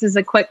tonight. This is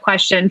a quick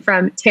question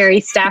from Terry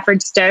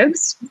Stafford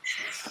Stokes,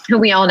 who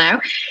we all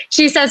know.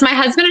 She says, "My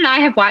husband and I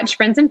have watched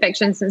Friends and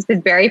Fiction since the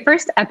very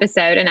first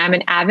episode, and I'm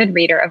an avid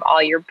reader of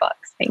all your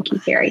books." Thank you,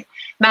 Terry.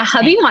 My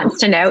hubby wants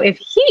to know if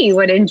he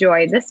would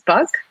enjoy this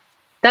book.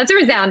 That's a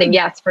resounding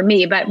yes for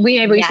me, but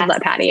maybe we should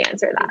let Patti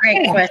answer that.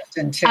 Great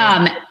question, too.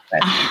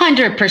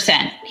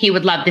 100%. He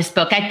would love this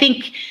book. I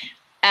think,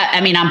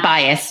 I'm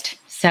biased,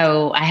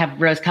 so I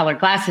have rose-colored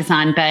glasses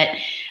on, but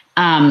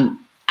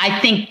I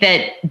think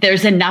that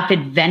there's enough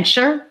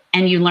adventure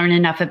and you learn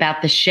enough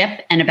about the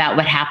ship and about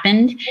what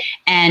happened.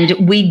 And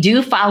we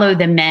do follow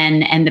the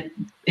men and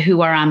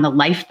who are on the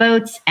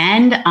lifeboats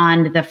and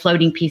on the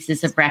floating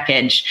pieces of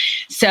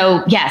wreckage.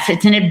 So yes,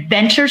 it's an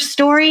adventure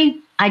story.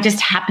 I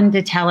just happen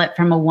to tell it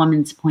from a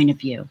woman's point of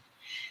view.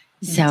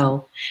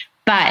 So,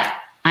 but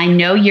I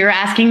know you're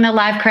asking the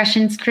live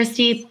questions,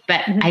 Christy,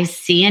 but I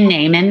see a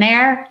name in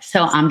there,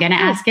 so I'm going to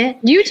ask it.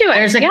 You do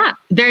it.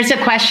 There's a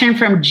question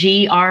from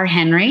G.R.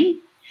 Henry.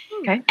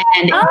 Okay.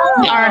 And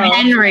G.R.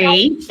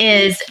 Henry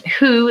is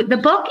who the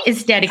book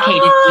is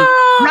dedicated to.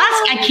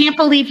 Rusk, I can't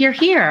believe you're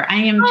here. I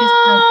am just.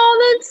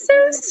 Oh, that's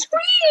so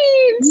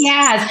sweet.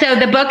 Yeah. So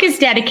the book is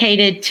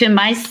dedicated to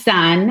my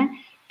son,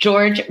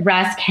 George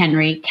Rusk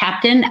Henry,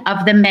 captain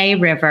of the May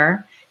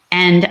River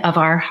and of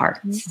our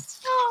hearts.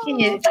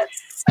 And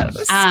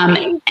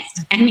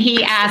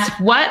he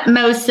asked, what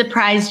most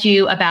surprised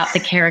you about the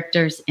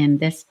characters in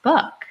this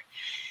book?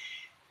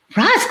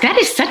 Rusk, that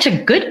is such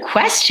a good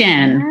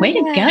question. Way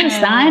to go,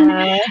 son.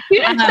 You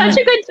did such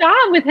a good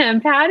job with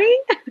him, Patti.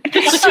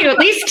 Thank you, at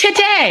least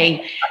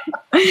today.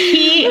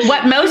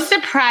 What most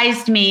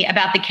surprised me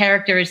about the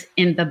characters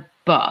in the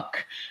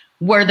book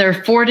were their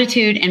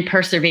fortitude and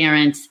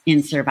perseverance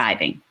in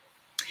surviving.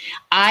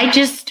 I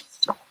just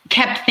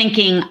kept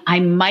thinking I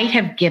might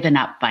have given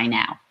up by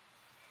now,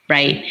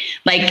 right?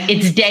 Like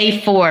it's day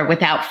 4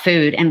 without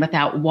food and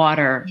without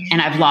water, and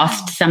I've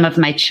lost some of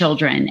my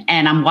children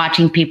and I'm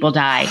watching people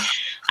die.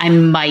 I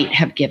might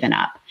have given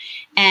up.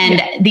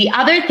 And the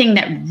other thing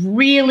that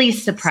really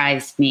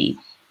surprised me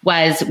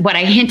was what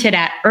I hinted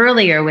at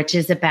earlier, which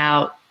is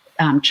about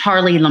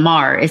Charlie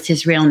Lamar is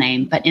his real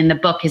name, but in the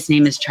book, his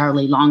name is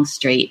Charlie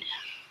Longstreet,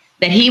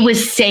 that he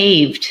was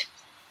saved.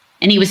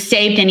 And he was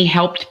saved and he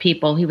helped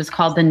people. He was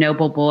called the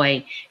Noble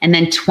Boy. And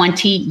then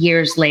 20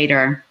 years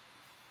later,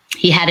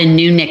 he had a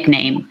new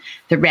nickname,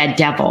 the Red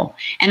Devil.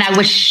 And I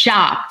was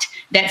shocked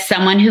that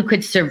someone who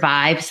could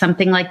survive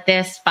something like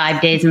this,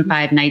 5 days and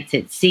 5 nights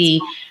at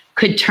sea,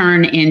 could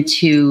turn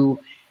into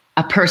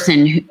a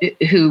person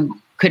who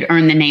could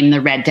earn the name the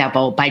Red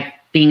Devil by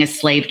being a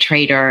slave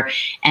trader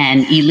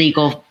and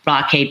illegal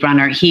blockade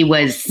runner. He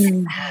was,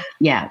 And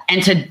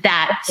so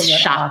that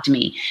shocked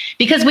me,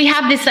 because we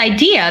have this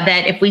idea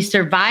that if we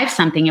survive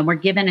something and we're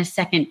given a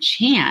second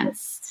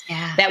chance,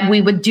 that we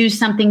would do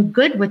something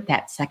good with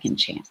that second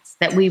chance,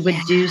 that we would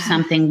do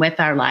something with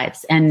our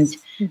lives. And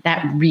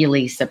that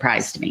really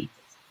surprised me.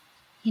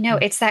 You know,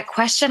 it's that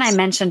question I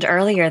mentioned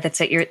earlier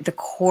that's at the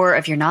core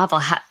of your novel.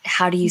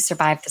 How do you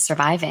survive the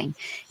surviving?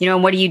 You know,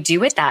 and what do you do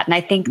with that? And I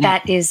think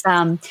that is,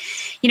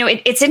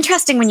 it's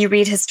interesting when you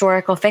read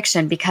historical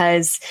fiction,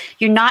 because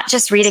you're not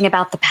just reading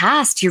about the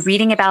past, you're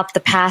reading about the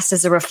past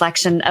as a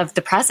reflection of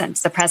the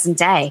present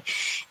day.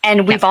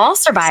 And we've all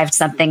survived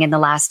something in the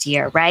last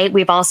year, right?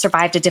 We've all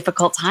survived a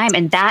difficult time.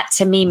 And that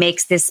to me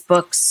makes this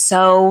book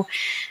so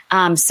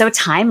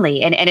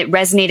timely. And it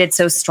resonated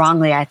so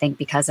strongly, I think,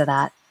 because of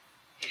that.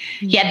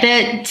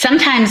 Yeah,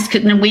 sometimes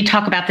we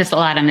talk about this a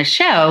lot on the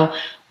show.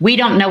 We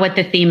don't know what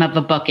the theme of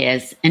a book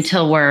is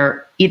until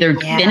we're either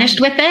finished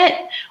with it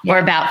or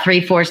about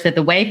 3/4 of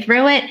the way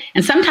through it.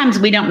 And sometimes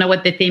we don't know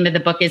what the theme of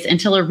the book is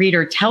until a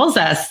reader tells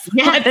us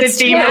what the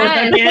theme of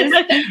the book is,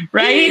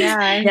 right?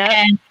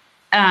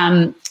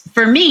 And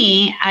for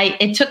me,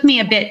 it took me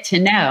a bit to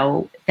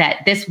know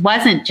that this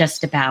wasn't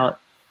just about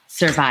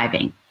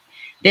surviving.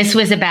 This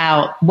was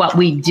about what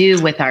we do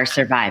with our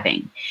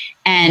surviving.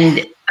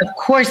 And of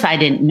course, I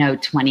didn't know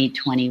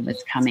 2020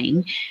 was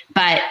coming,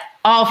 but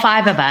all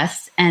 5 of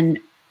us and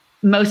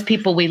most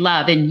people we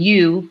love and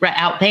you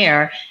out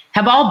there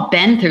have all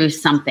been through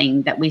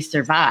something that we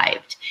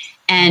survived.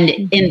 And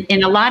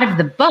in a lot of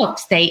the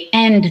books, they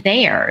end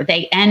there.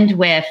 They end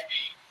with,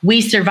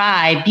 we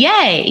survived,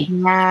 yay,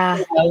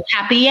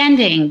 happy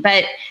ending.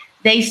 But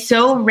they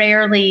so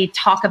rarely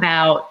talk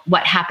about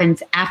what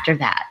happens after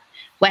that.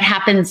 What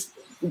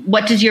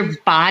does your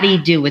body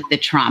do with the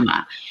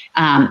trauma?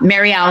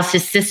 Mary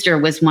Alice's sister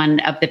was one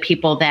of the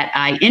people that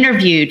I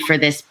interviewed for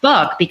this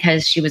book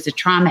because she was a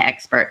trauma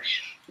expert.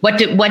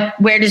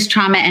 Where does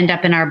trauma end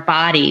up in our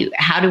body?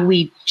 How do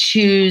we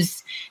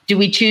choose? Do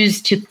we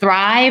choose to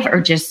thrive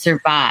or just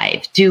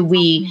survive? Do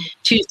we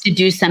choose to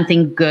do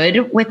something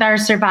good with our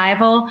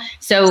survival?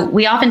 So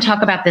we often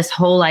talk about this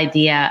whole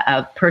idea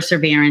of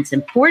perseverance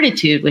and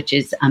fortitude, which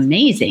is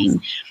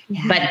amazing.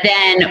 Yeah. But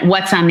then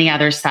what's on the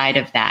other side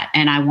of that?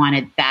 And I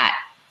wanted that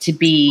to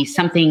be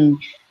something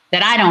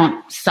that I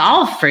don't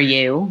solve for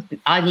you.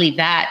 I leave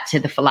that to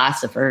the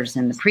philosophers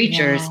and the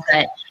preachers.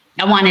 But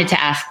I wanted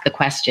to ask the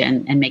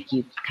question and make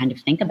you kind of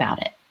think about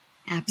it.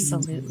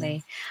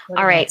 Absolutely.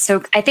 All right.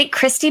 So I think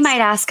Christy might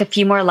ask a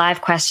few more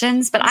live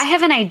questions, but I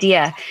have an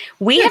idea.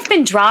 We have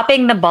been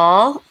dropping the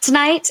ball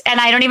tonight, and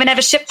I don't even have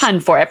a ship pun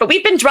for it, but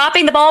we've been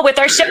dropping the ball with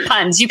our ship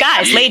puns. You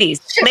guys,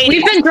 ladies.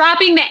 We've been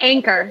dropping the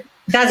anchor.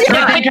 That's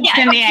right.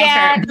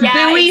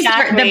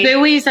 The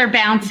buoys are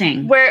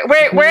bouncing.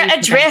 We're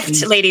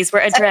adrift, ladies. We're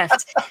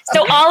adrift.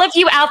 So all of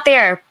you out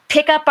there,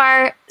 pick up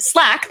our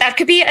Slack. That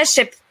could be a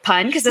ship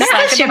pun because the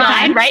Slack is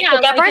behind, right?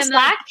 Pick up our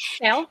Slack.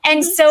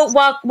 And so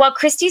while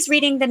Christy's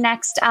reading the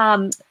next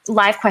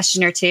live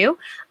question or two,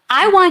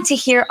 I want to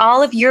hear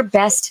all of your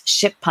best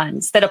ship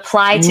puns that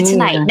apply to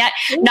tonight.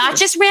 Not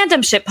just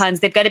random ship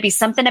puns. They've got to be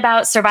something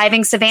about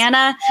surviving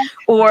Savannah,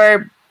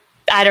 or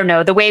I don't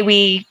know,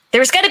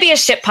 there's got to be a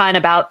ship pun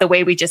about the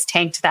way we just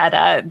tanked that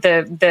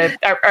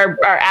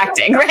our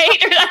acting, right?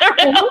 I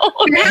don't know.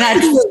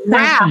 That's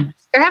raft.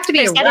 There have to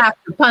be a raft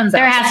of puns.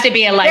 There has to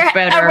be a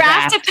lifeboat. A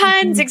raft of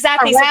puns,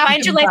 exactly. So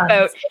find your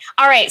lifeboat.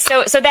 All right.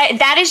 So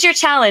that is your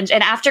challenge.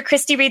 And after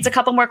Christy reads a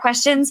couple more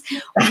questions,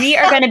 we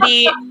are going to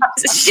be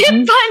ship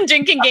pun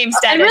drinking game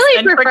status. I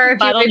really prefer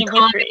if you would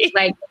call me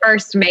like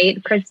first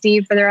mate,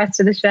 Christy, for the rest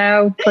of the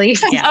show,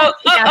 please. Yeah.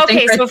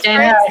 Okay. So first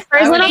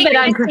a little bit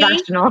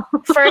unprofessional.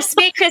 First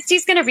mate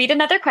Christy's going to read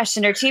another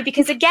question or two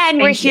because again,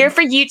 we're here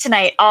for you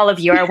tonight, all of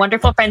you, our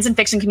wonderful friends in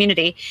fiction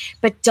community.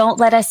 But don't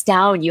let us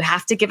down. You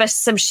have to give us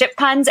some ship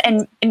puns,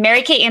 and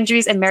Mary Kay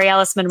Andrews and Mary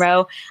Alice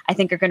Monroe, I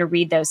think, are going to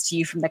read those to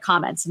you from the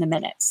comments in a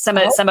minute. Some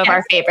of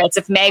our favorites,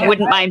 if Meg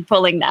wouldn't mind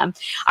pulling them.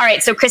 All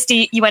right, so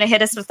Christy, you want to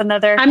hit us with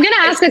another? I'm going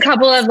to ask a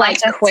couple of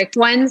quick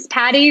ones,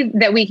 Patti,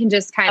 that we can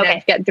just kind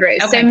of get through.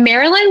 Okay. So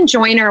Marilyn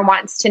Joyner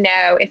wants to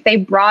know if they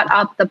brought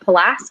up the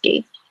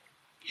Pulaski.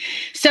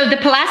 So the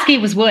Pulaski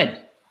was wood.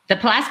 The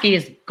Pulaski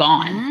is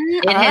gone.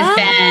 It has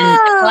been,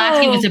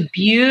 Pulaski was a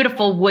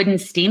beautiful wooden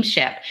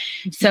steamship.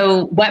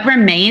 So what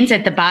remains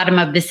at the bottom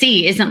of the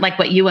sea isn't like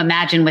what you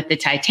imagine with the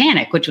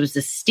Titanic, which was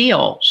a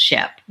steel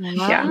ship, a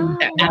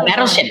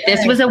metal ship.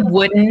 This was a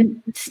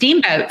wooden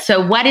steamboat.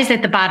 So what is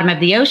at the bottom of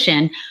the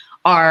ocean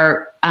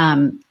are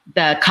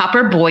the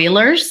copper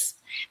boilers.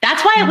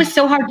 That's why it was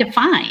so hard to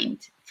find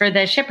for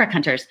the shipwreck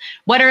hunters.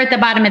 What are at the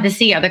bottom of the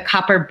sea are the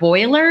copper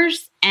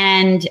boilers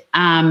and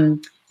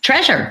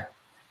treasure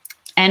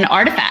and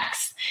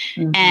artifacts.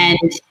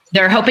 And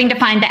they're hoping to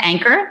find the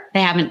anchor.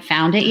 They haven't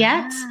found it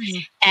yet.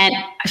 And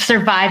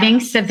surviving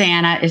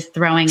Savannah is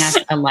throwing us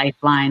a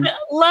lifeline.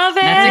 Love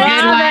it. That's a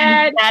good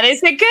one. That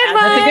is a good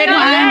one. That's a good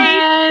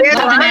one. There's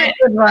a lot of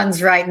good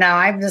ones right now.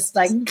 I'm just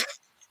like,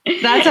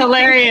 that's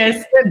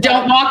hilarious.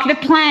 Don't walk the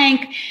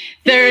plank.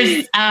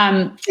 There's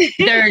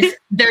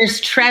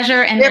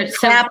treasure and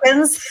there's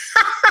happens.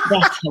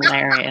 That's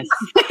hilarious.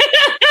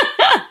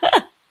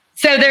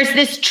 So there's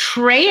this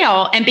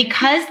trail, and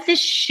because the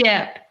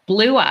ship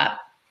blew up,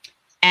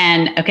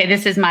 and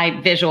this is my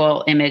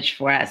visual image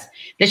for us.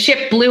 The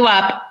ship blew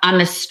up on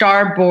the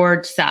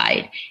starboard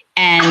side,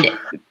 and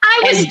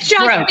I was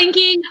just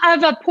thinking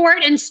of a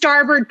port and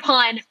starboard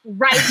pun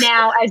right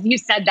now as you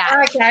said that. All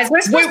right, guys,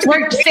 we're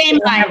same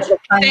mind.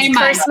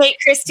 First mate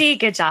Christy,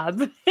 good job.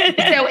 So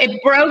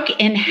it broke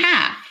in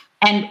half,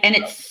 and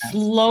it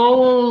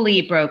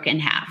slowly broke in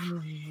half.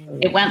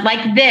 It went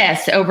like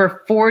this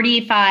over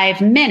 45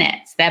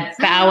 minutes, that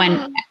bow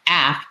and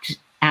aft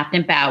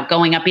and bow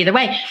going up either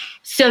way.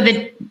 So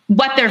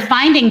what they're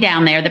finding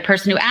down there, the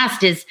person who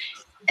asked,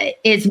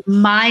 is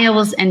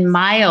miles and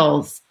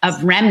miles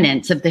of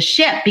remnants of the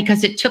ship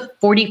because it took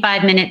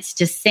 45 minutes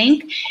to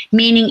sink,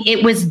 meaning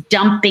it was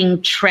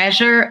dumping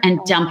treasure and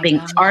dumping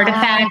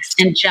artifacts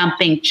and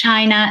dumping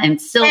china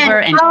and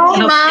silver and all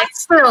my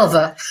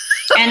silver.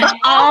 And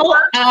all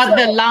of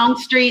the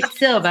Longstreet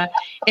silver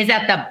is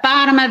at the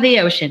bottom of the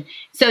ocean.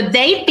 So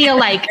they feel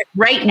like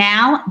right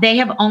now they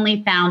have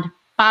only found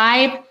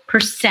 5%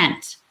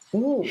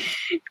 of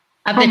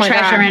the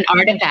treasure and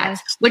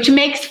artifacts, which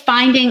makes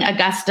finding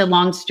Augusta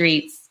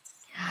Longstreet's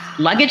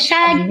luggage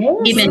tag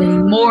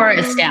even more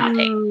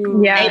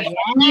astounding. Yeah. They've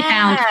only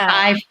found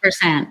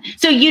 5%.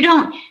 So you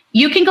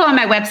can go on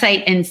my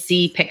website and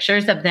see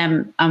pictures of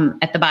them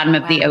at the bottom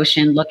of the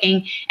ocean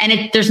looking,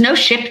 and there's no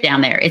ship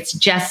down there. It's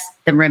just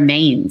the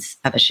remains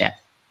of a ship.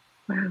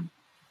 Wow.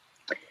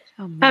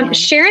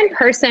 Sharon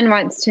Person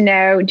wants to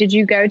know, did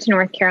you go to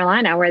North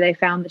Carolina where they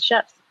found the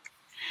ships?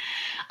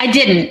 I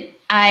didn't.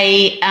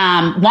 I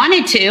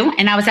wanted to,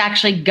 and I was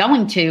actually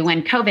going to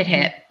when COVID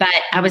hit, but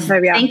I was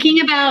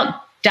thinking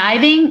about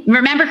diving.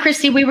 Remember,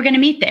 Christy, we were going to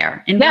meet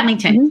there in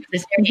Wilmington.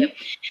 This interview.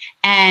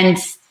 And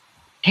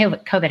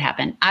COVID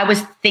happened. I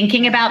was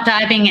thinking about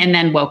diving and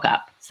then woke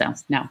up. So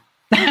no.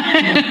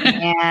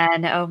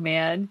 Oh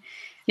man.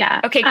 Yeah.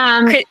 Okay.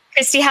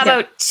 Christy, how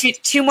about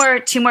two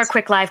more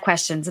quick live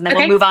questions, and then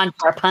we'll move on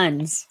to our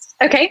puns.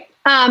 Okay.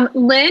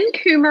 Lynn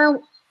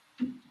Coomer.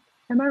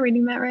 Am I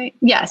reading that right?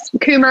 Yes.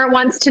 Coomer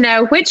wants to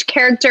know, which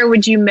character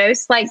would you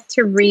most like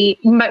to meet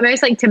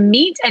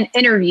and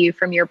interview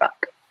from your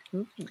book?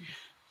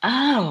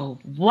 Oh,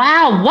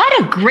 wow.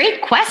 What a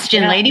great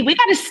question, lady. We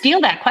got to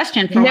steal that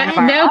question from one of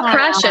our No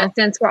pressure,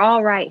 since we're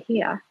all right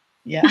here.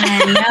 Yeah.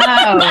 I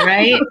know,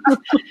 right?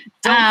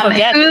 Don't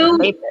forget the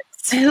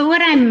favorites. Who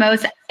would I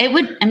most? It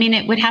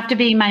would have to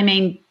be my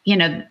main,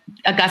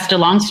 Augusta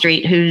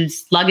Longstreet,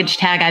 whose luggage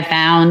tag I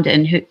found,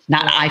 and who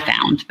not I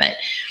found, but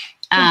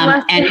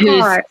and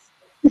who's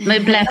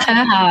bless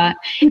her heart,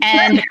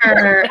 and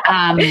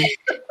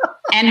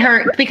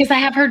her because I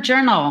have her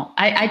journal.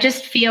 I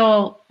just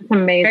feel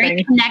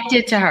very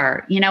connected to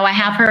her. I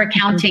have her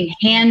accounting,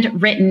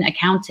 handwritten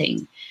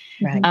accounting.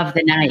 Right. Of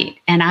the night.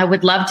 And I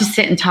would love to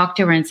sit and talk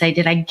to her and say,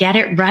 did I get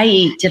it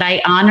right? Did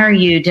I honor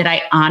you? Did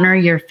I honor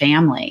your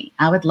family?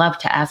 I would love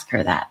to ask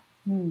her that.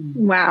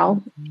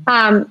 Wow.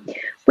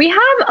 We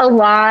have a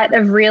lot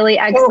of really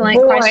excellent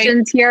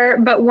questions here,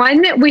 but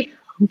one that we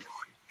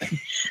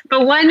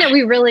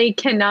really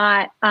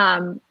cannot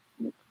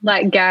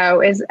let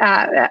go is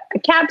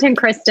Captain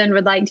Kristen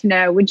would like to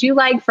know, would you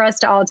like for us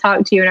to all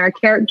talk to you in our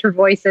character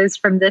voices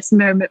from this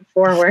moment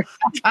forward?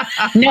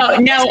 No,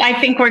 I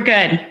think we're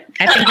good.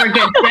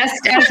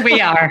 Just as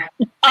we are.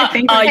 Are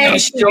you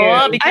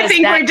sure? Because I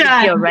think we're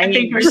done. Right. I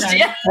think we're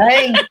done.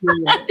 Thank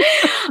you.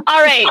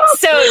 All right.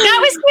 So that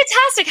was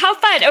fantastic. How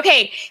fun.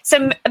 Okay.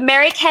 So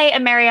Mary Kay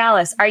and Mary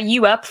Alice, are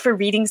you up for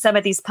reading some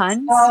of these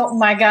puns? Oh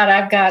my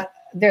God.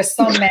 There's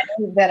so many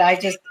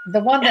that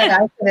the one that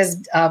I said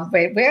is,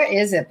 wait, where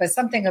is it? But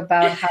something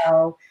about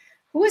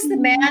who was the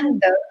man?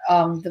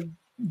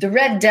 The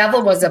Red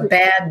Devil was a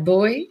bad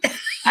boy.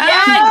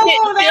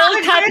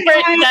 Bill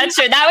Cuthbert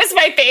Dutcher. That was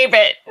my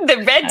favorite.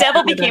 The Red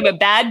Devil became a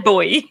bad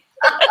boy.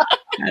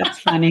 That's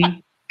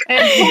funny.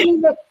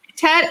 And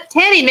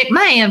Teddy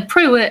McMahon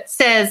Pruitt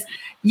says,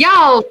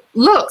 y'all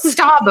look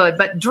starboard,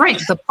 but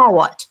drink the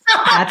port.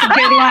 That's a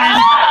good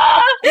one.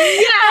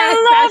 Yes,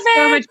 that's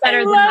so much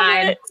better than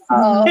mine.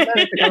 Oh,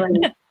 that's a good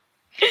one.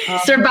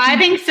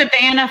 Surviving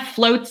Savannah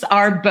floats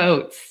our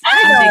boats.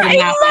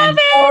 I love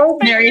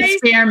it. Mary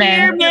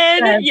Spearman.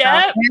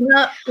 Yep.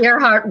 Anna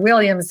Earhart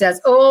Williams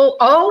says,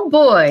 oh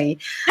boy,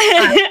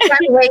 I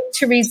can't wait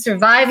to read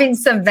Surviving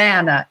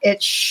Savannah.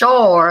 It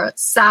sure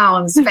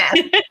sounds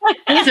fantastic.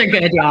 These are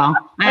good, y'all.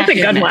 That's a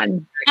good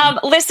one.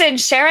 Listen,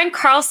 Sharon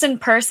Carlson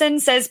Person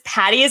says,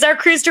 Patti is our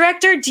cruise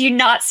director. Do you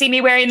not see me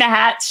wearing the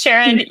hat?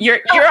 Sharon, you're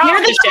off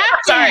the ship.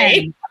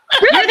 Sorry.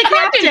 You're the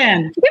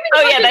captain.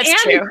 Oh, yeah,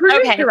 that's true.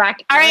 Okay.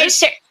 Director. All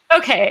right.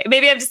 Okay.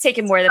 Maybe I'm just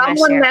taking more than my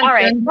share. All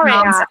right.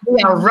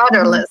 We are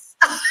rudderless.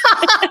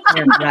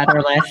 You're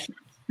rudderless.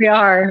 We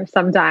are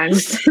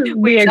sometimes.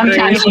 We agree.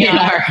 Sometimes we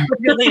are.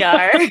 We really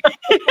are.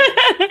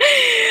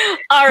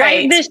 All right.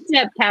 Right this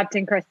ship,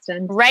 Captain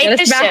Kristen. Right Get us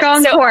this back ship.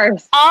 on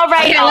course. All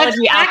right, Okay, all let's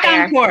of you out back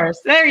there. on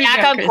course. There you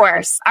Back go. on Kristen.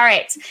 course. All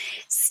right.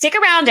 Stick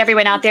around,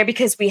 everyone out there,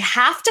 because we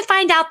have to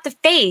find out the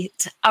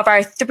fate of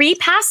our 3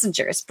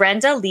 passengers,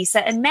 Brenda,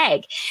 Lisa, and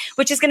Meg,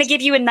 which is going to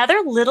give you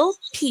another little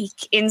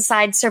peek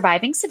inside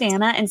Surviving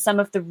Savannah and some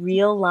of the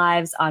real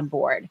lives on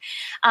board.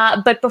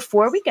 But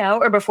before we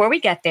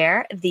get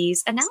there,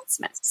 these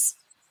announcements.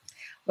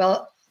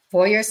 Well,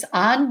 for your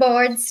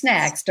onboard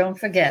snacks, don't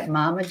forget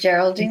Mama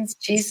Geraldine's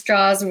cheese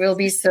straws will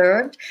be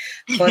served.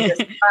 For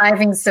the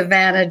Surviving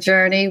Savannah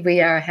journey, we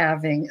are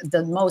having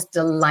the most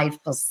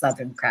delightful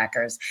Southern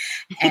crackers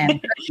and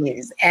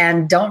cookies.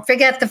 And don't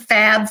forget the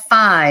Fab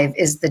 5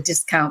 is the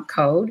discount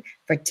code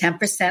for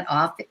 10%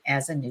 off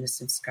as a new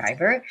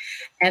subscriber.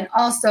 And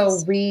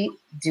also, we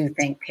do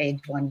think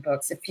Page One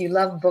Books. If you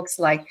love books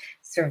like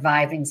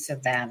Surviving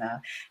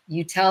Savannah,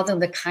 you tell them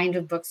the kind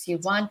of books you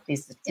want.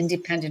 These are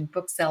independent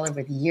bookseller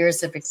with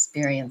years of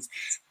experience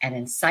and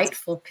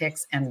insightful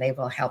picks, and they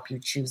will help you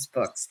choose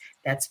books.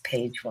 That's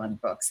Page One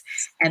Books.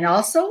 And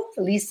also,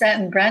 Lisa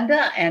and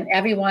Brenda and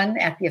everyone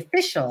at the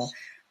official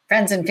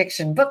Friends in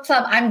Fiction Book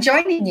Club, I'm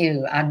joining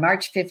you on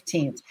March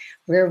 15th.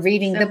 We're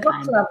reading the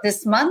book club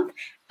this month.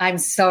 I'm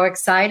so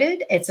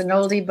excited. It's an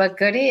oldie but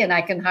goodie, and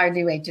I can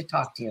hardly wait to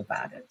talk to you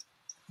about it.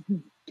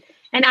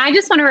 And I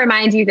just want to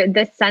remind you that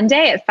this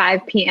Sunday at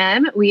 5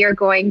 p.m., we are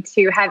going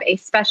to have a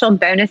special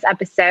bonus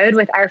episode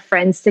with our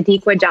friend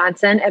Sadiqa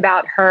Johnson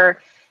about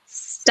her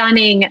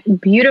stunning,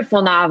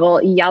 beautiful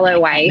novel, Yellow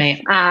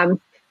Wife.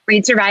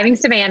 Read Surviving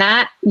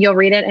Savannah. You'll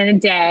read it in a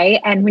day.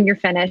 And when you're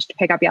finished,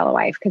 pick up Yellow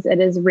Wife, because it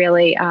is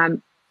really,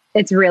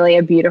 it's really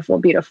a beautiful,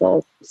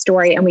 beautiful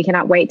story. And we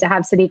cannot wait to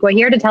have Sadiqa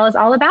here to tell us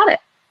all about it.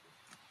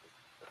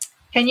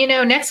 And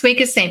next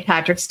week is St.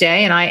 Patrick's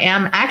Day, and I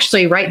am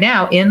actually right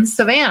now in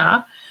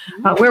Savannah,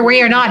 where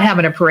we are not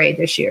having a parade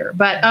this year.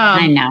 But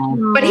I know.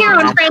 But here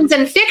on Friends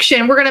in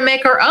Fiction, we're going to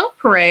make our own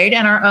parade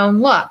and our own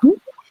look.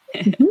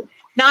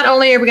 Not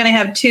only are we going to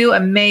have 2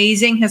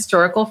 amazing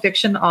historical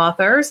fiction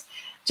authors,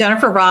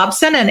 Jennifer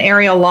Robson and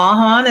Ariel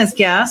Lawhon, as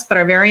guests, but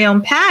our very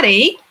own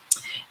Patti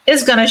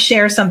is going to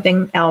share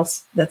something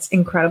else that's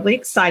incredibly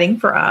exciting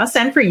for us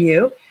and for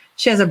you.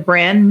 She has a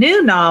brand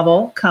new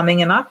novel coming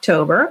in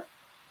October.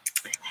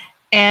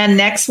 And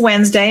next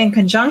Wednesday, in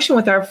conjunction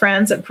with our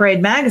friends at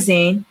Parade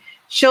Magazine,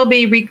 she'll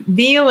be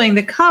revealing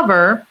the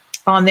cover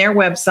on their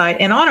website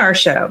and on our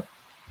show.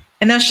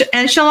 And then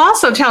she'll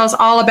also tell us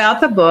all about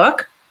the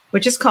book,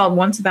 which is called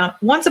Once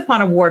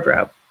Upon a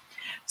Wardrobe.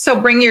 So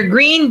bring your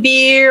green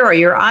beer or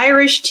your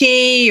Irish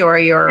tea or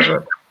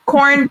your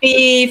corned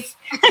beef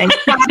and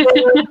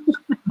cabbage.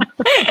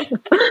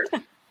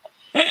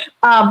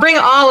 Bring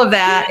all of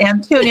that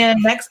and tune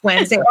in next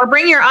Wednesday, or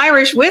bring your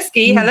Irish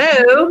whiskey.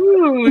 Hello.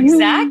 Ooh,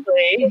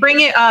 exactly. Bring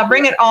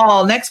it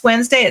all next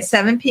Wednesday at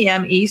 7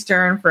 p.m.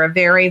 Eastern for a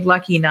very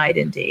lucky night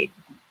indeed.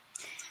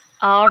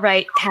 All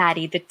right,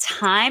 Patti, the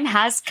time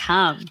has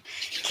come.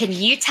 Can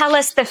you tell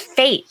us the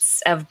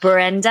fates of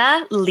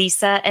Brenda,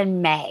 Lisa,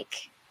 and Meg?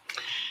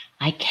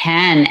 I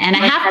can. And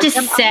I have to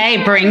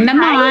say, bring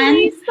them on.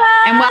 Lisa.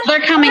 And while they're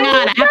coming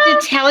on, I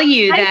have to tell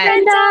you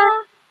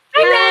that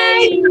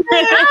I'm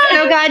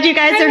so glad you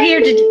guys are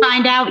here to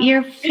find out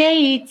your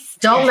fates.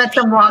 Don't let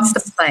them walk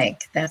the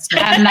plank. That's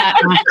I'm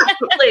not.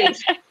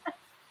 Please.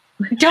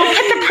 Don't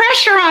put the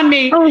pressure on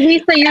me. Oh,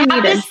 Lisa, you're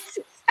muted.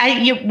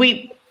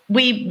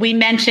 We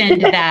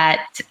mentioned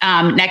that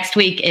next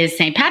week is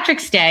St.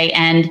 Patrick's Day,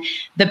 and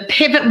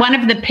one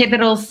of the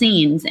pivotal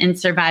scenes in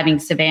Surviving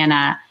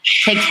Savannah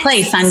takes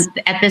place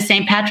at the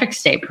St.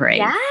 Patrick's Day parade.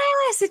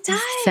 Yes, it does.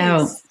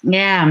 So,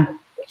 yeah.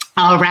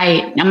 All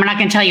right. I'm not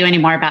going to tell you any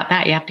more about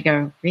that. You have to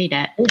go read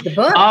it. Read the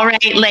book. All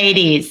right,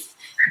 ladies.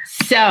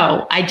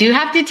 So I do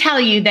have to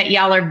tell you that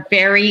y'all are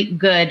very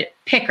good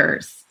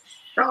pickers.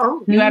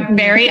 Oh. You are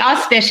very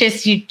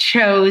auspicious. You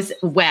chose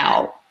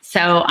well.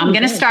 So I'm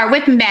going to start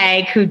with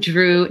Meg, who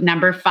drew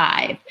number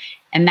 5.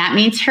 And that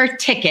means her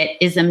ticket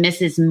is a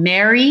Mrs.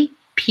 Mary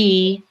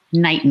P.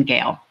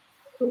 Nightingale.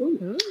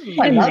 Ooh,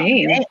 I love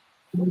it.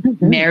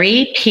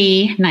 Mary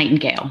P.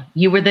 Nightingale.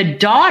 You were the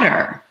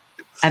daughter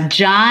of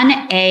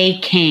John A.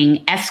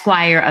 King,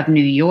 Esquire of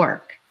New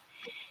York.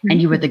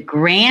 And you were the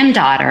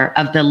granddaughter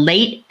of the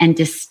late and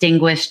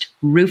distinguished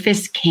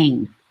Rufus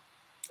King.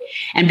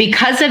 And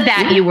because of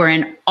that, you were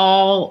in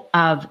all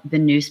of the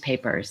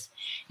newspapers.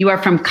 You are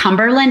from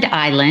Cumberland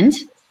Island,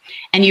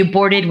 and you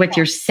boarded with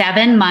your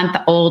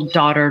 7-month-old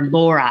daughter,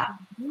 Laura.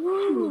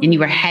 And you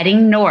were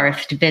heading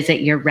north to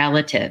visit your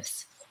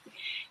relatives.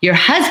 Your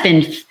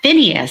husband,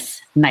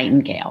 Phineas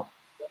Nightingale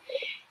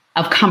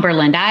of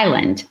Cumberland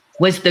Island,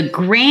 was the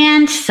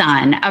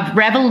grandson of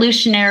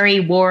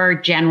Revolutionary War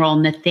General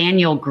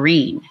Nathaniel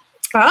Greene.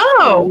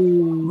 Oh,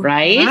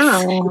 right?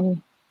 Wow.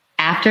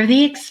 After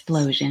the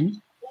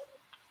explosion,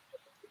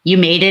 you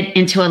made it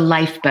into a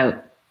lifeboat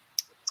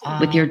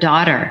with your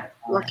daughter.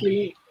 Lucky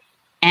me.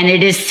 And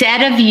it is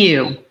said of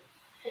you,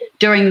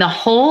 during the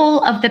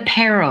whole of the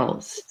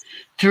perils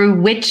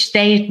through which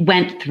they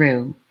went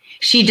through,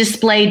 she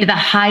displayed the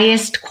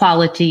highest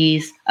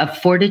qualities of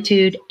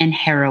fortitude and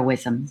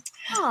heroism.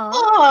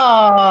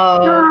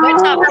 Oh, good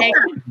job, Meg.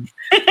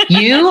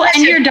 You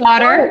and your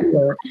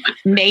daughter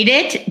made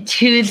it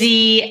to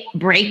the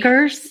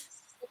breakers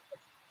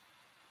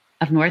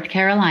of North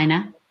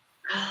Carolina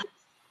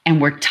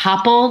and were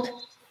toppled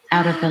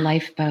out of the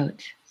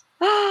lifeboat.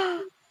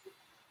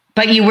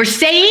 But you were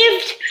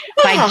saved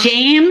by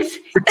James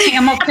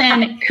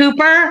Hamilton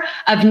Cooper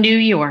of New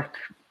York.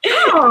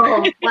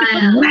 Oh,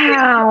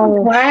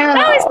 wow.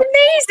 That was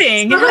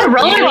amazing.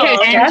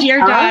 And your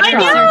daughter I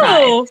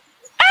know.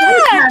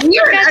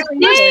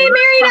 Yay,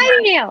 Mary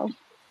Nightingale.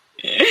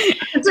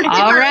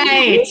 All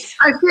right.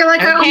 I feel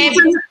like I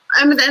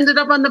ended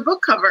up on the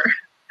book cover.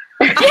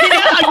 For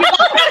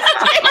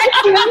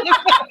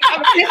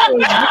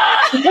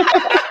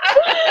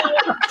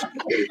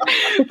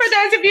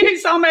those of you who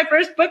saw my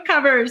first book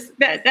covers,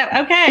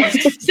 okay.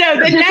 So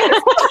the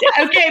next,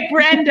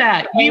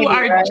 Brenda, you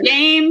are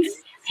James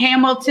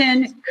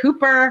Hamilton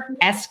Cooper,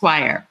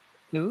 Esquire.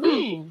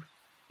 Ooh.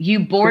 You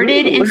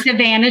boarded in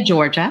Savannah,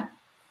 Georgia.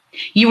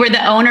 You were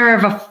the owner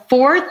of a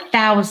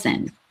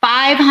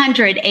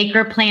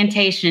 4,500-acre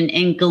plantation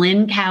in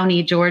Glynn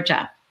County,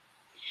 Georgia.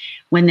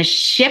 When the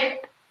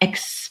ship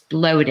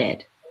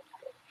exploded,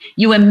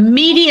 you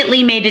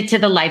immediately made it to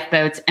the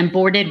lifeboats and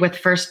boarded with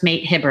First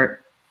Mate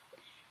Hibbert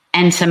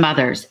and some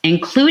others,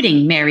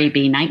 including Mary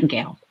B.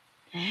 Nightingale.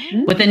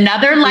 With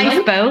another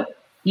lifeboat,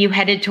 you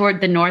headed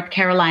toward the North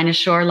Carolina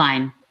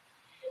shoreline.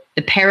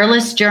 The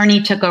perilous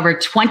journey took over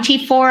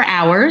 24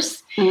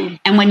 hours,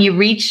 and when you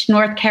reached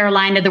North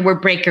Carolina, there were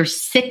breakers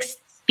 6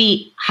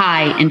 feet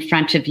high in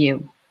front of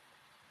you.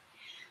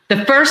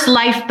 The first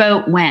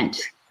lifeboat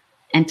went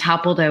and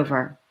toppled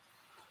over.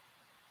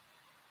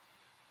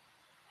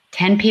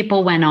 10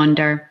 people went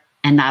under,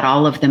 and not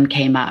all of them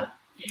came up.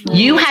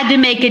 You had to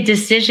make a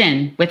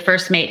decision with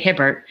First Mate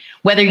Hibbert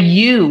whether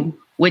you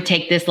would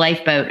take this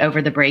lifeboat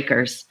over the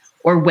breakers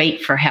or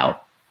wait for help.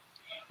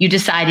 You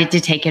decided to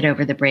take it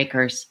over the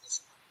breakers.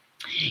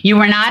 You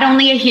were not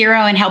only a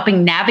hero in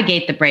helping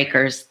navigate the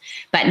breakers,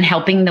 but in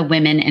helping the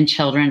women and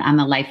children on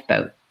the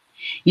lifeboat.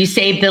 You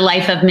saved the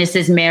life of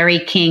Mrs. Mary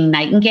King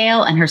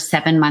Nightingale and her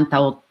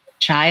 7-month-old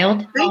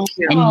child. Thank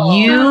you. And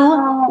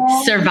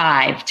you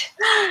survived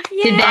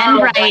to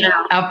then write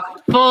a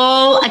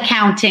full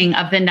accounting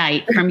of the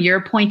night from your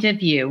point of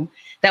view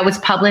that was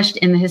published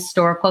in the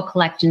Historical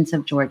Collections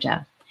of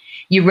Georgia.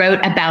 You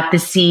wrote about the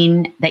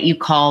scene that you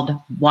called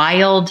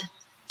Wild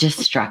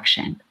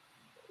Destruction.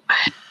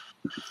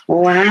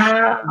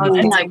 Wow.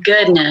 Oh my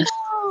goodness.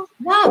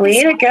 Wow,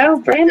 Way to go,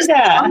 Brenda.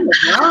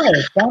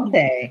 Right, don't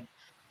they?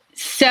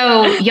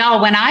 So, y'all,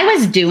 when I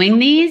was doing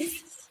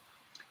these,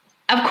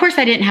 of course,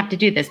 I didn't have to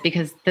do this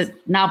because the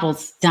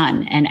novel's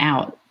done and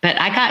out. But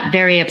I got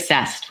very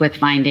obsessed with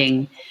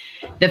finding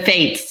the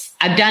fates.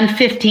 I've done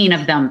 15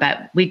 of them,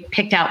 but we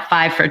picked out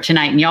 5 for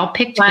tonight, and y'all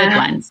picked good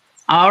ones.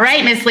 All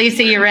right, Miss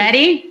Lisa, you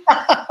ready?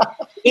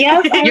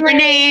 Yes. Your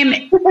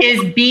name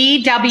is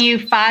B.W.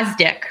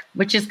 Fosdick,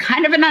 which is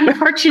kind of an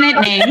unfortunate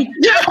name.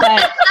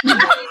 But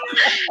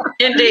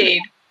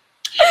Indeed.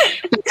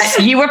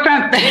 you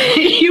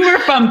were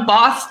from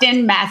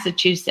Boston,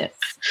 Massachusetts,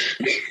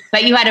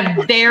 but you had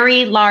a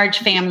very large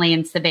family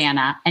in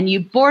Savannah, and you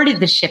boarded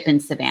the ship in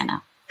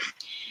Savannah.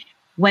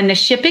 When the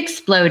ship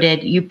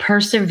exploded, you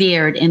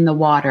persevered in the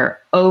water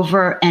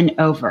over and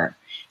over,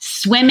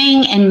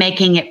 swimming and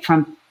making it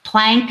from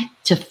plank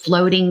to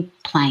floating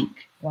plank.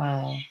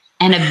 Wow.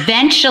 And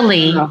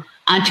eventually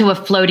onto a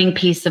floating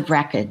piece of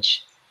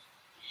wreckage.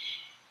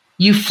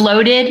 You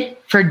floated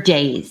for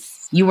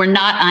days. You were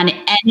not on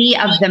any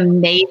of the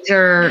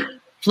major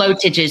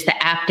floatages,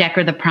 the aft deck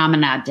or the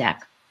promenade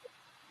deck.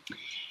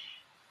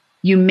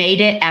 You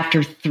made it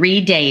after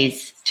 3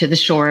 days to the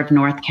shore of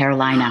North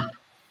Carolina.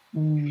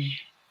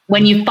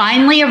 When you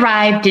finally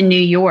arrived in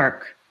New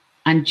York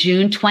on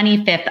June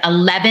 25th,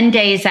 11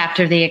 days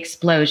after the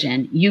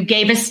explosion, you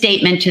gave a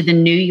statement to the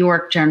New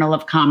York Journal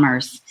of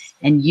Commerce.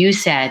 And you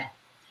said,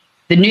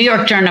 the New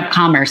York Journal of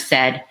Commerce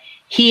said,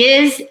 he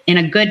is, in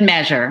a good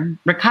measure,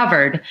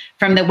 recovered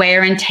from the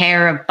wear and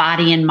tear of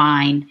body and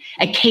mind,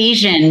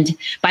 occasioned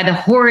by the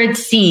horrid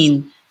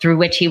scene through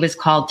which he was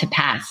called to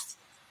pass.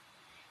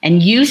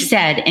 And you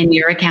said in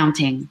your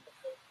accounting,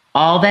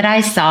 all that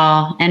I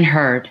saw and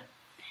heard,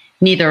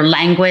 neither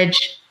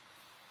language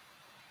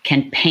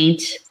can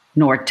paint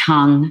nor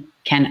tongue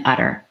can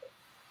utter.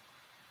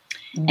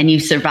 And you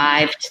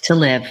survived to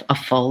live a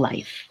full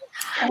life.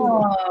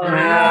 Oh,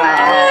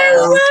 I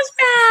love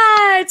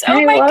that.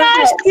 Oh my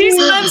gosh.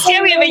 Goosebumps.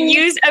 Yeah, we have a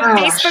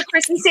Facebook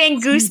person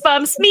saying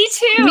goosebumps. Me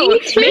too.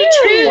 Me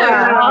too.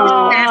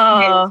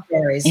 Wow.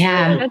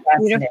 Yeah.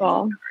 That's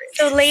beautiful.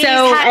 So, ladies,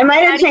 I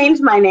might have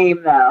changed my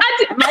name though.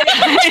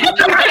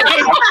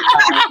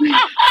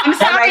 I'm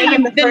sorry.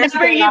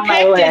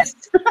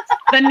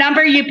 The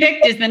number you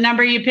picked is the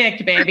number you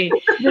picked, baby.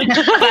 But,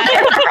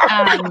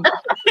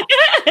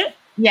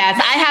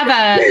 yes,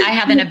 I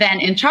have an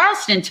event in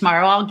Charleston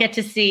tomorrow. I'll get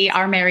to see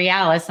our Mary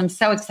Alice. I'm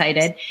so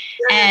excited.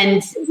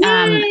 And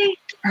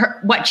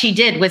what she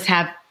did was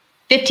have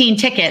 15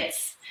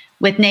 tickets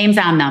with names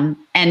on them.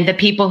 And the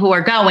people who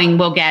are going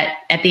will get,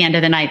 at the end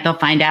of the night, they'll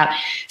find out.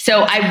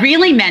 So I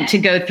really meant to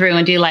go through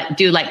and do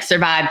like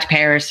survived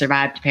parish.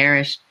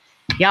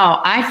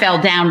 Y'all, I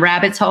fell down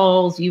rabbit's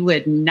holes you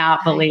would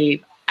not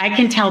believe. I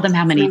can tell them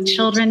how many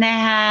children they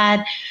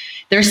had.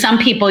 There's some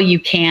people you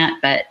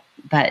can't, but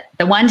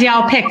the ones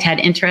y'all picked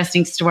had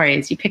interesting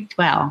stories. You picked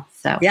well.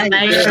 So yeah,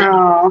 amazing.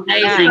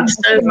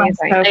 So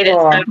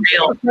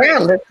real. We're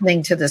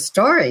listening to the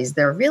stories.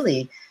 They're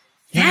really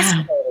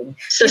fascinating.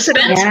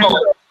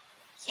 Suspenseful.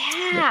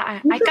 Yeah.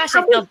 My gosh,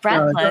 I feel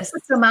breathless.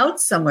 Put them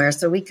out somewhere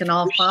so we can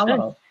all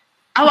follow.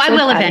 Oh, I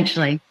will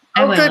eventually.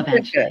 I will good,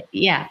 eventually. good.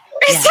 Yeah.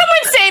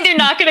 Someone's saying they're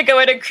not going to go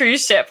on a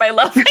cruise ship. I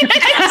love it.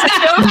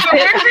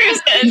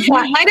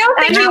 I don't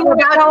think we will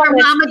go our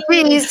Mama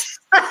T's.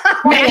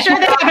 Make sure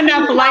they have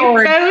enough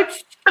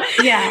lifeboats.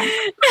 Yeah.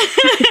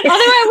 Although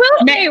I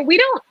will say, we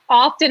don't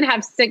often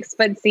have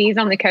 6-foot seas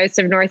on the coast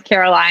of North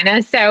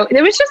Carolina. So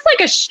it was just like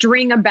a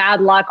string of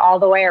bad luck all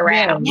the way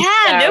around.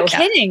 Yeah, no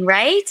kidding,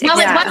 right? Well,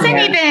 it wasn't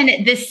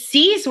even the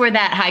seas were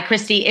that high,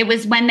 Christy. It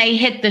was when they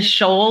hit the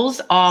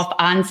shoals off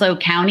Onslow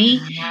County.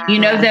 You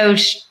know,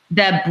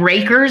 the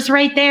breakers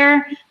right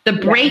there? The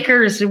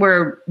breakers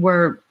were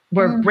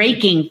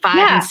breaking 5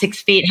 and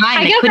 6 feet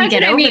high, and they couldn't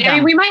get over them. I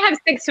mean, we might have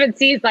 6-foot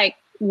seas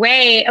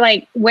way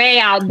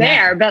out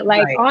there, but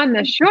on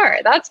the shore,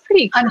 that's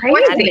pretty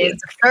crazy.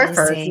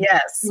 Surfers,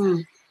 yes.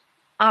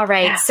 All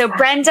right. So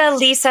Brenda,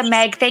 Lisa,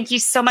 Meg, thank you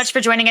so much for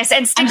joining us,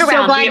 and stick I'm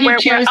around. So glad you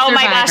chose oh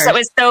my gosh, that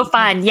was so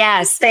fun.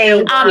 Yes.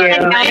 Thank you.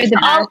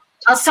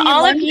 To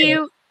all of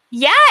you.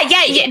 Yeah.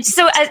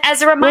 So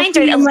as a reminder,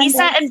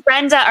 Lisa and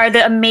Brenda are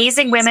the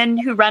amazing women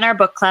who run our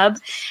book club,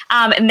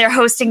 and they're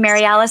hosting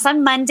Mary Alice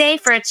on Monday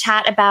for a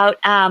chat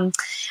about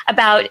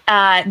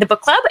the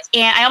book club.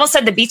 And I almost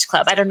said the beach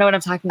club. I don't know what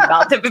I'm talking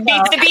about. The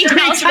beach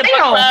house, the book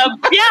club.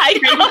 Yeah, I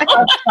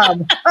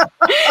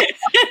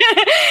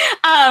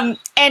know.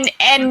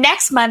 And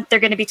next month they're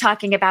going to be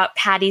talking about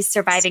Patti's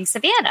Surviving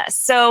Savannah.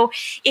 So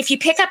if you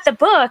pick up the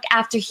book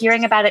after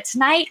hearing about it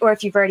tonight, or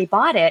if you've already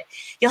bought it,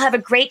 you'll have a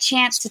great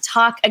chance to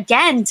talk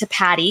again to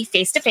Patti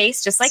face to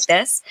face, just like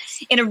this,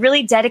 in a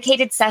really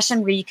dedicated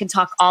session where you can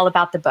talk all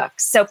about the book.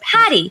 So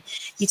Patti,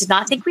 you did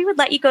not think we would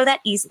let you go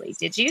that easily,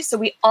 did you? So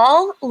we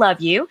all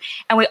love you,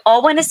 and we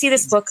all want to see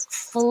this book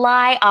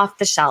fly off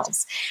the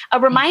shelves. A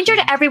reminder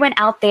to everyone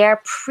out there,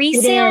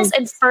 pre-sales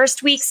and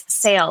first week's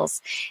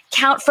sales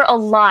count for a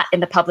lot in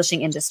the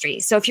publishing industry.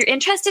 So if you're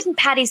interested in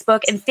Patti's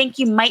book and think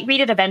you might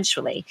read it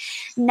eventually,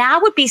 now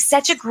would be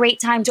such a great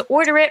time to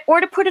order it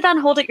or to put it on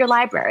hold at your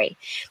library.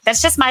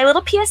 That's just my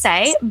little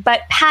PSA.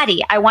 But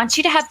Patti, I want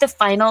you to have the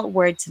final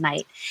word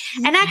tonight.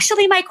 And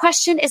actually, my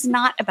question is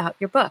not about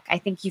your book. I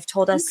think you've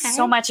told us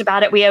so much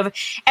about it. We have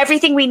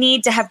everything we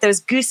need to have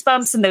those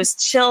goosebumps and those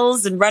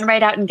chills and run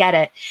right out and get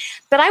it.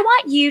 But I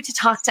want you to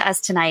talk to us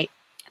tonight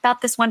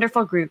about this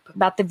wonderful group,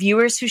 about the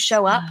viewers who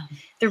show up,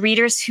 the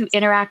readers who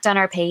interact on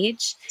our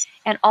page,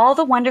 and all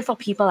the wonderful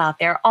people out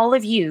there, all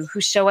of you who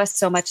show us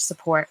so much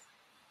support.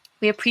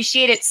 We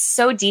appreciate it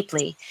so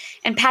deeply.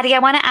 And Patti, I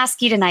want to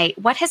ask you tonight,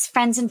 what has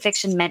Friends in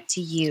Fiction meant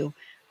to you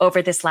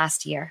over this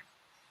last year?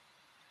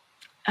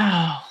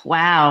 Oh,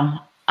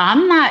 wow.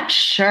 I'm not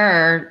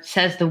sure,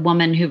 says the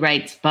woman who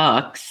writes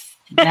books,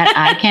 that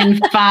I can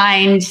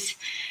find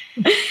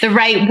the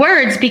right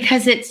words,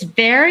 because it's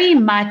very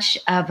much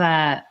of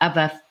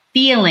a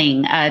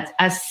feeling, a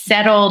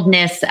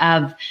settledness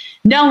of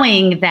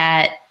knowing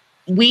that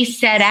we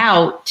set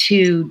out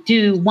to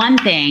do one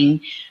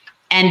thing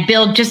and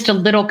build just a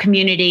little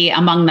community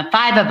among the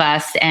five of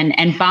us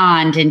and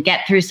bond and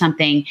get through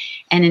something.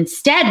 And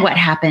instead, what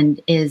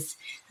happened is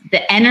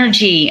the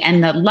energy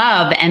and the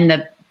love and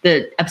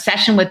the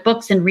obsession with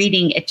books and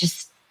reading, it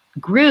just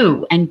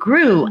grew and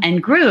grew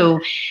and grew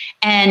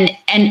and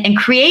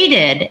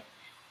created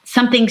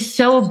something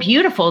so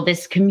beautiful,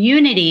 this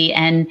community.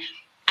 And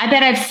I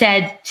bet I've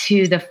said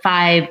to the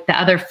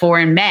other four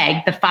and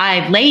Meg, the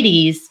five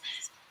ladies,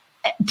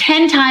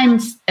 10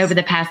 times over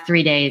the past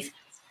 3 days,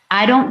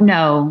 I don't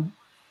know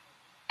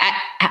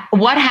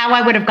how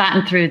I would have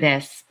gotten through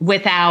this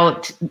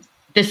without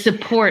the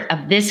support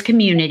of this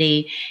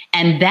community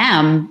and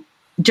them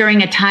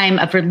during a time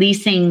of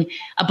releasing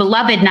a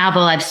beloved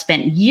novel I've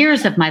spent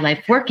years of my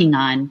life working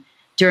on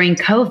during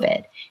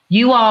COVID.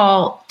 You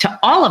all, to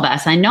all of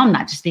us, I know I'm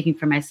not just speaking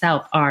for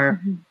myself,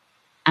 are,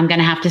 I'm going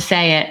to have to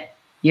say it,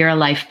 you're a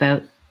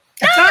lifeboat.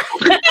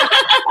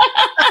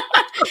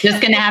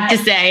 Just going to have to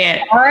say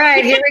it. All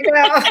right, here we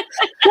go.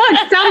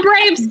 Look, some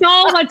brave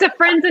soul wants a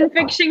Friends in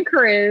Fiction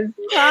cruise.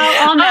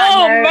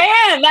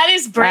 Man, that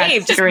is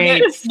brave.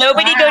 Just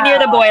nobody go near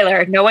the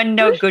boiler. No one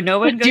go near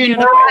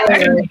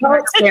the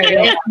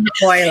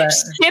boiler.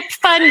 Ship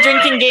fun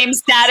drinking game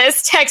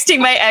status, texting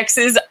my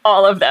exes,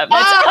 all of them.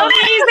 That's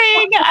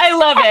amazing. I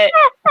love it.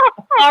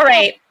 All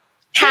right,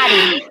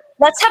 Patti.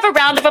 Let's have a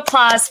round of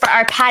applause for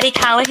our Patti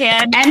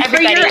Callahan. And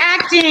everybody. For your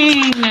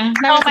acting.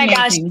 Oh my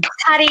gosh.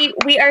 Patti,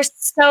 we are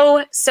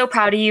so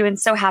proud of you and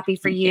so happy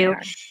for you.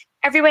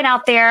 Everyone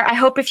out there, I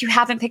hope if you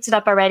haven't picked it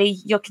up already,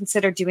 you'll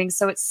consider doing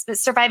so.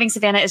 Surviving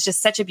Savannah is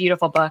just such a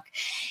beautiful book.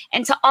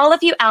 And to all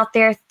of you out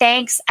there,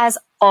 thanks as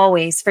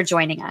always for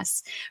joining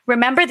us.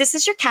 Remember, this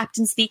is your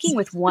captain speaking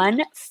with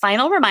one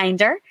final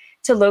reminder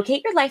to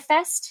locate your life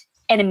vest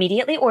and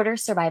immediately order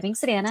Surviving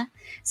Savannah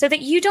so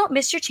that you don't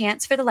miss your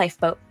chance for the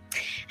lifeboat.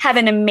 Have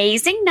an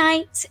amazing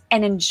night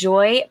and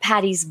enjoy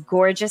Patti's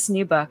gorgeous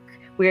new book.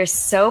 We are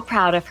so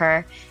proud of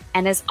her.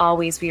 And as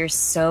always, we are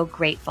so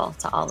grateful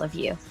to all of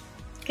you.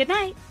 Good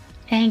night.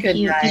 Thank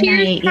you. Night. Good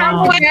night,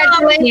 y'all.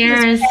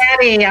 Congratulations,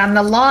 Patti, on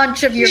the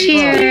launch of your book.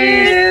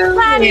 Cheers.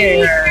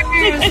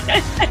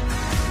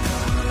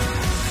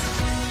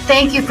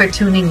 Thank you for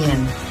tuning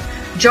in.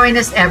 Join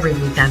us every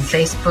week on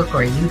Facebook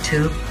or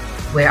YouTube,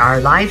 where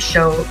our live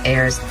show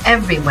airs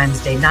every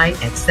Wednesday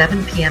night at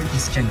 7 p.m.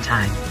 Eastern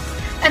Time.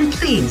 And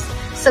please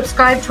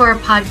subscribe to our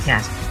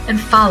podcast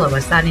and follow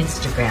us on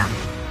Instagram.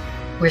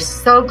 We're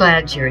so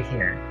glad you're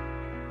here.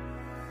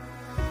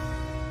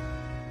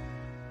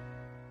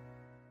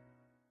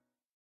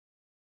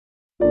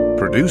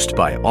 Produced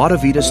by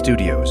Audavita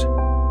Studios.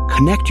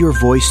 Connect your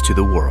voice to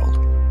the world.